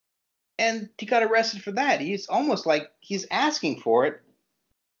 And he got arrested for that. He's almost like he's asking for it.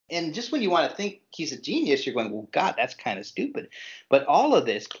 And just when you want to think he's a genius, you're going, well, God, that's kind of stupid. But all of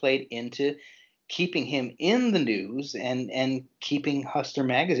this played into keeping him in the news and keeping Hustler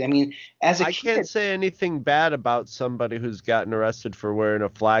magazine. I mean, I can't say anything bad about somebody who's gotten arrested for wearing a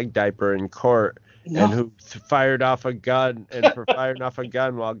flag diaper in court. No. And who fired off a gun firing off a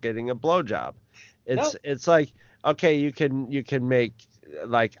gun while getting a blowjob. It's like, okay, you can make,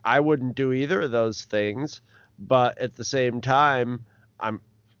 like, I wouldn't do either of those things, but at the same time,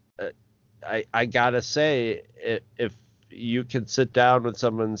 I gotta say, if you can sit down with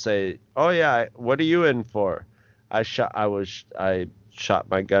someone and say, oh yeah, what are you in for? I shot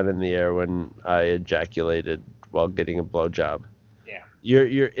my gun in the air when I ejaculated while getting a blowjob. Yeah.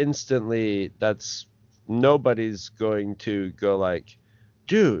 You're instantly, nobody's going to go like,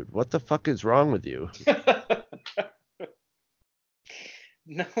 dude, what the fuck is wrong with you?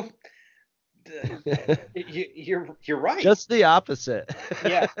 No, you're right. Just the opposite.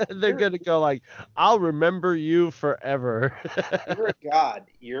 Yeah. They're gonna go like, I'll remember you forever. You're a god.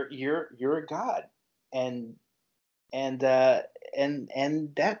 You're a god. And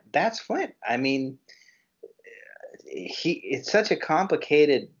that's Flint. I mean, it's such a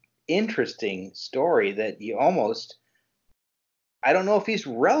complicated, interesting story that you almost, I don't know if he's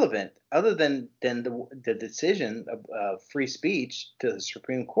relevant other than the decision of free speech to the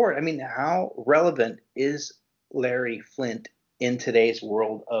Supreme Court. I mean, how relevant is Larry Flint in today's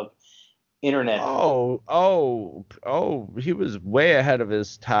world of internet? Oh, he was way ahead of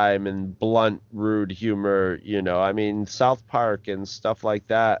his time in blunt, rude humor, I mean, South Park and stuff like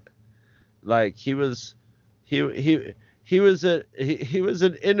that. Like, he was an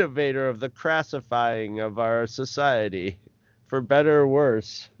innovator of the crassifying of our society, for better or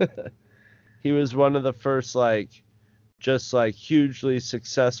worse. He was one of the first, hugely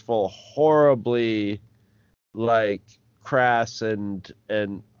successful, horribly, crass and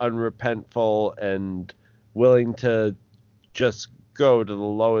unrepentful and willing to just go to the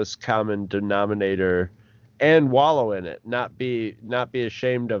lowest common denominator and wallow in it, not be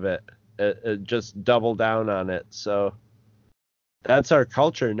ashamed of it, just double down on it. So that's our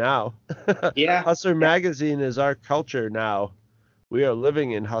culture now. Yeah. Hustler magazine is our culture now. We are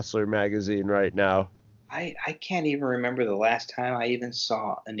living in Hustler magazine right now. I can't even remember the last time I even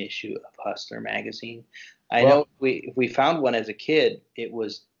saw an issue of Hustler magazine. I know if we found one as a kid, it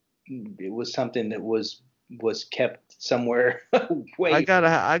was it was something that was kept somewhere way. I gotta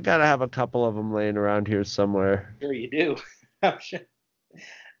have a couple of them laying around here somewhere. Sure you do.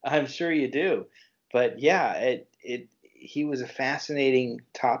 I'm sure you do. But yeah, he was a fascinating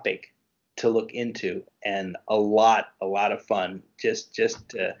topic to look into, and a lot of fun just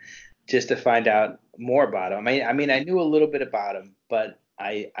to find out more about him. I mean, I knew a little bit about him, but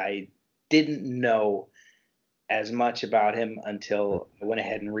I didn't know as much about him until I went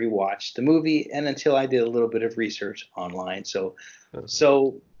ahead and rewatched the movie, and until I did a little bit of research online. So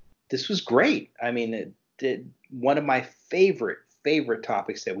this was great. I mean, one of my favorite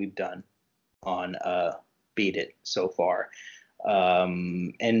topics that we've done on Beat It so far.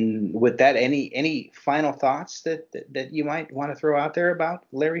 And with that, any final thoughts that you might want to throw out there about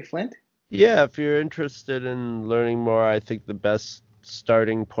Larry Flynt? Yeah, if you're interested in learning more, I think the best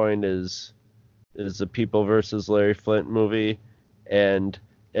starting point is the People versus Larry Flynt movie, and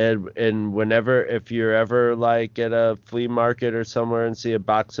whenever, if you're ever like at a flea market or somewhere and see a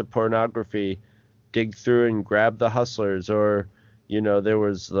box of pornography, dig through and grab the Hustlers, or there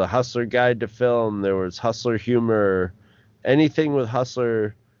was the Hustler Guide to Film, there was Hustler Humor, anything with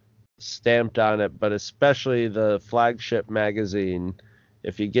Hustler stamped on it, but especially the flagship magazine.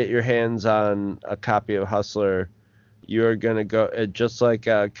 If you get your hands on a copy of Hustler, you're going to go, just like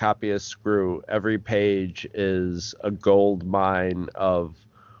a copy of Screw, every page is a gold mine of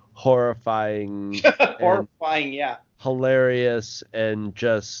horrifying, yeah, hilarious, and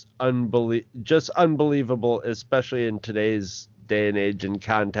just unbelievable, especially in today's day and age and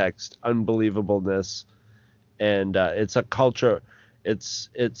context, unbelievableness. And it's a culture, it's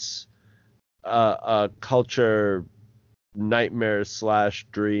a culture nightmare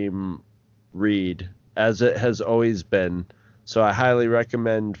 / dream read, as it has always been. So I highly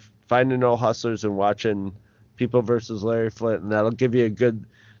recommend finding old Hustlers and watching People versus Larry Flynt, and that'll give you a good,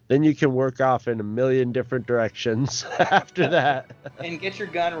 then you can work off in a million different directions after that. And get your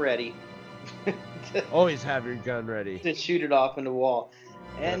gun ready. Always have your gun ready to shoot it off in the wall.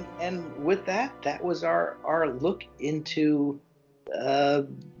 And with that was our look into the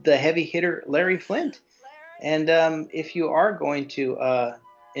heavy hitter Larry Flynt. And if you are going to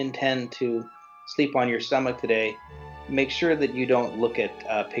intend to sleep on your stomach today, make sure that you don't look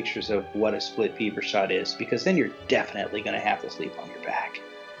at pictures of what a split fever shot is, because then you're definitely going to have to sleep on your back.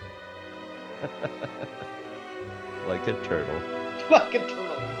 Like a turtle. Like a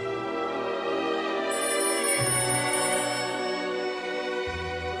turtle.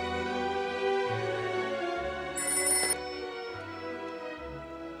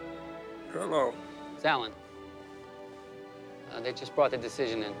 Hello. It's Alan. They just brought the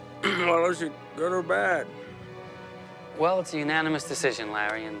decision in. Well, is it good or bad? Well, it's a unanimous decision,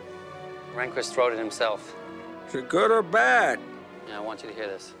 Larry, and Rehnquist wrote it himself. Is it good or bad? Yeah, I want you to hear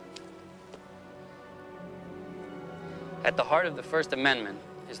this. At the heart of the First Amendment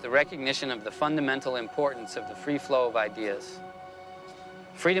is the recognition of the fundamental importance of the free flow of ideas.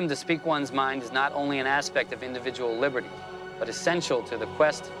 Freedom to speak one's mind is not only an aspect of individual liberty, but essential to the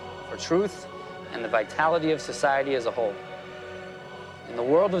quest for truth and the vitality of society as a whole. In the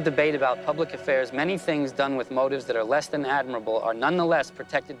world of debate about public affairs, many things done with motives that are less than admirable are nonetheless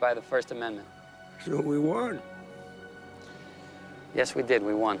protected by the First Amendment. So we won. Yes, we did.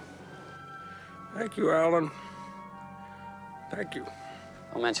 We won. Thank you, Alan. Thank you.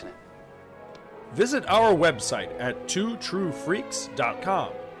 I'll mention it. Visit our website at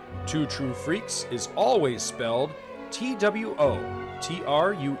twotruefreaks.com. Two True Freaks is always spelled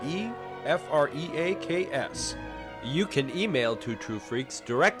TWOTRUEFREAKS. You can email Two True Freaks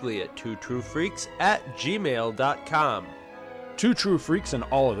directly at twotruefreaks@gmail.com. Two True Freaks and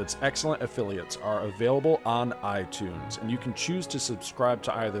all of its excellent affiliates are available on iTunes, and you can choose to subscribe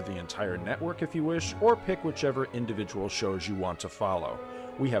to either the entire network if you wish, or pick whichever individual shows you want to follow.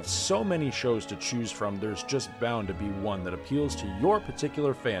 We have so many shows to choose from, there's just bound to be one that appeals to your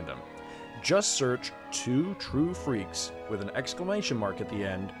particular fandom. Just search Two True Freaks with an exclamation mark at the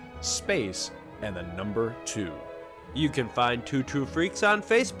end, space, and the number 2. You can find Two True Freaks on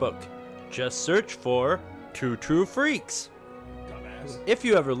Facebook. Just search for Two True Freaks. Dumbass. If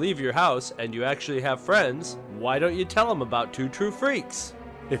you ever leave your house and you actually have friends, why don't you tell them about Two True Freaks?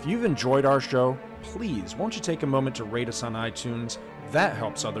 If you've enjoyed our show, please won't you take a moment to rate us on iTunes? That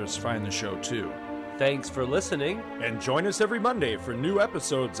helps others find the show too. Thanks for listening, and join us every Monday for new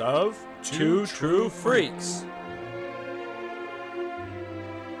episodes of Two True Freaks.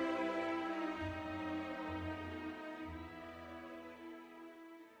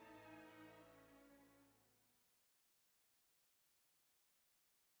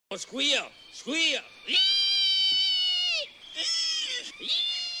 Squeal! Squeal!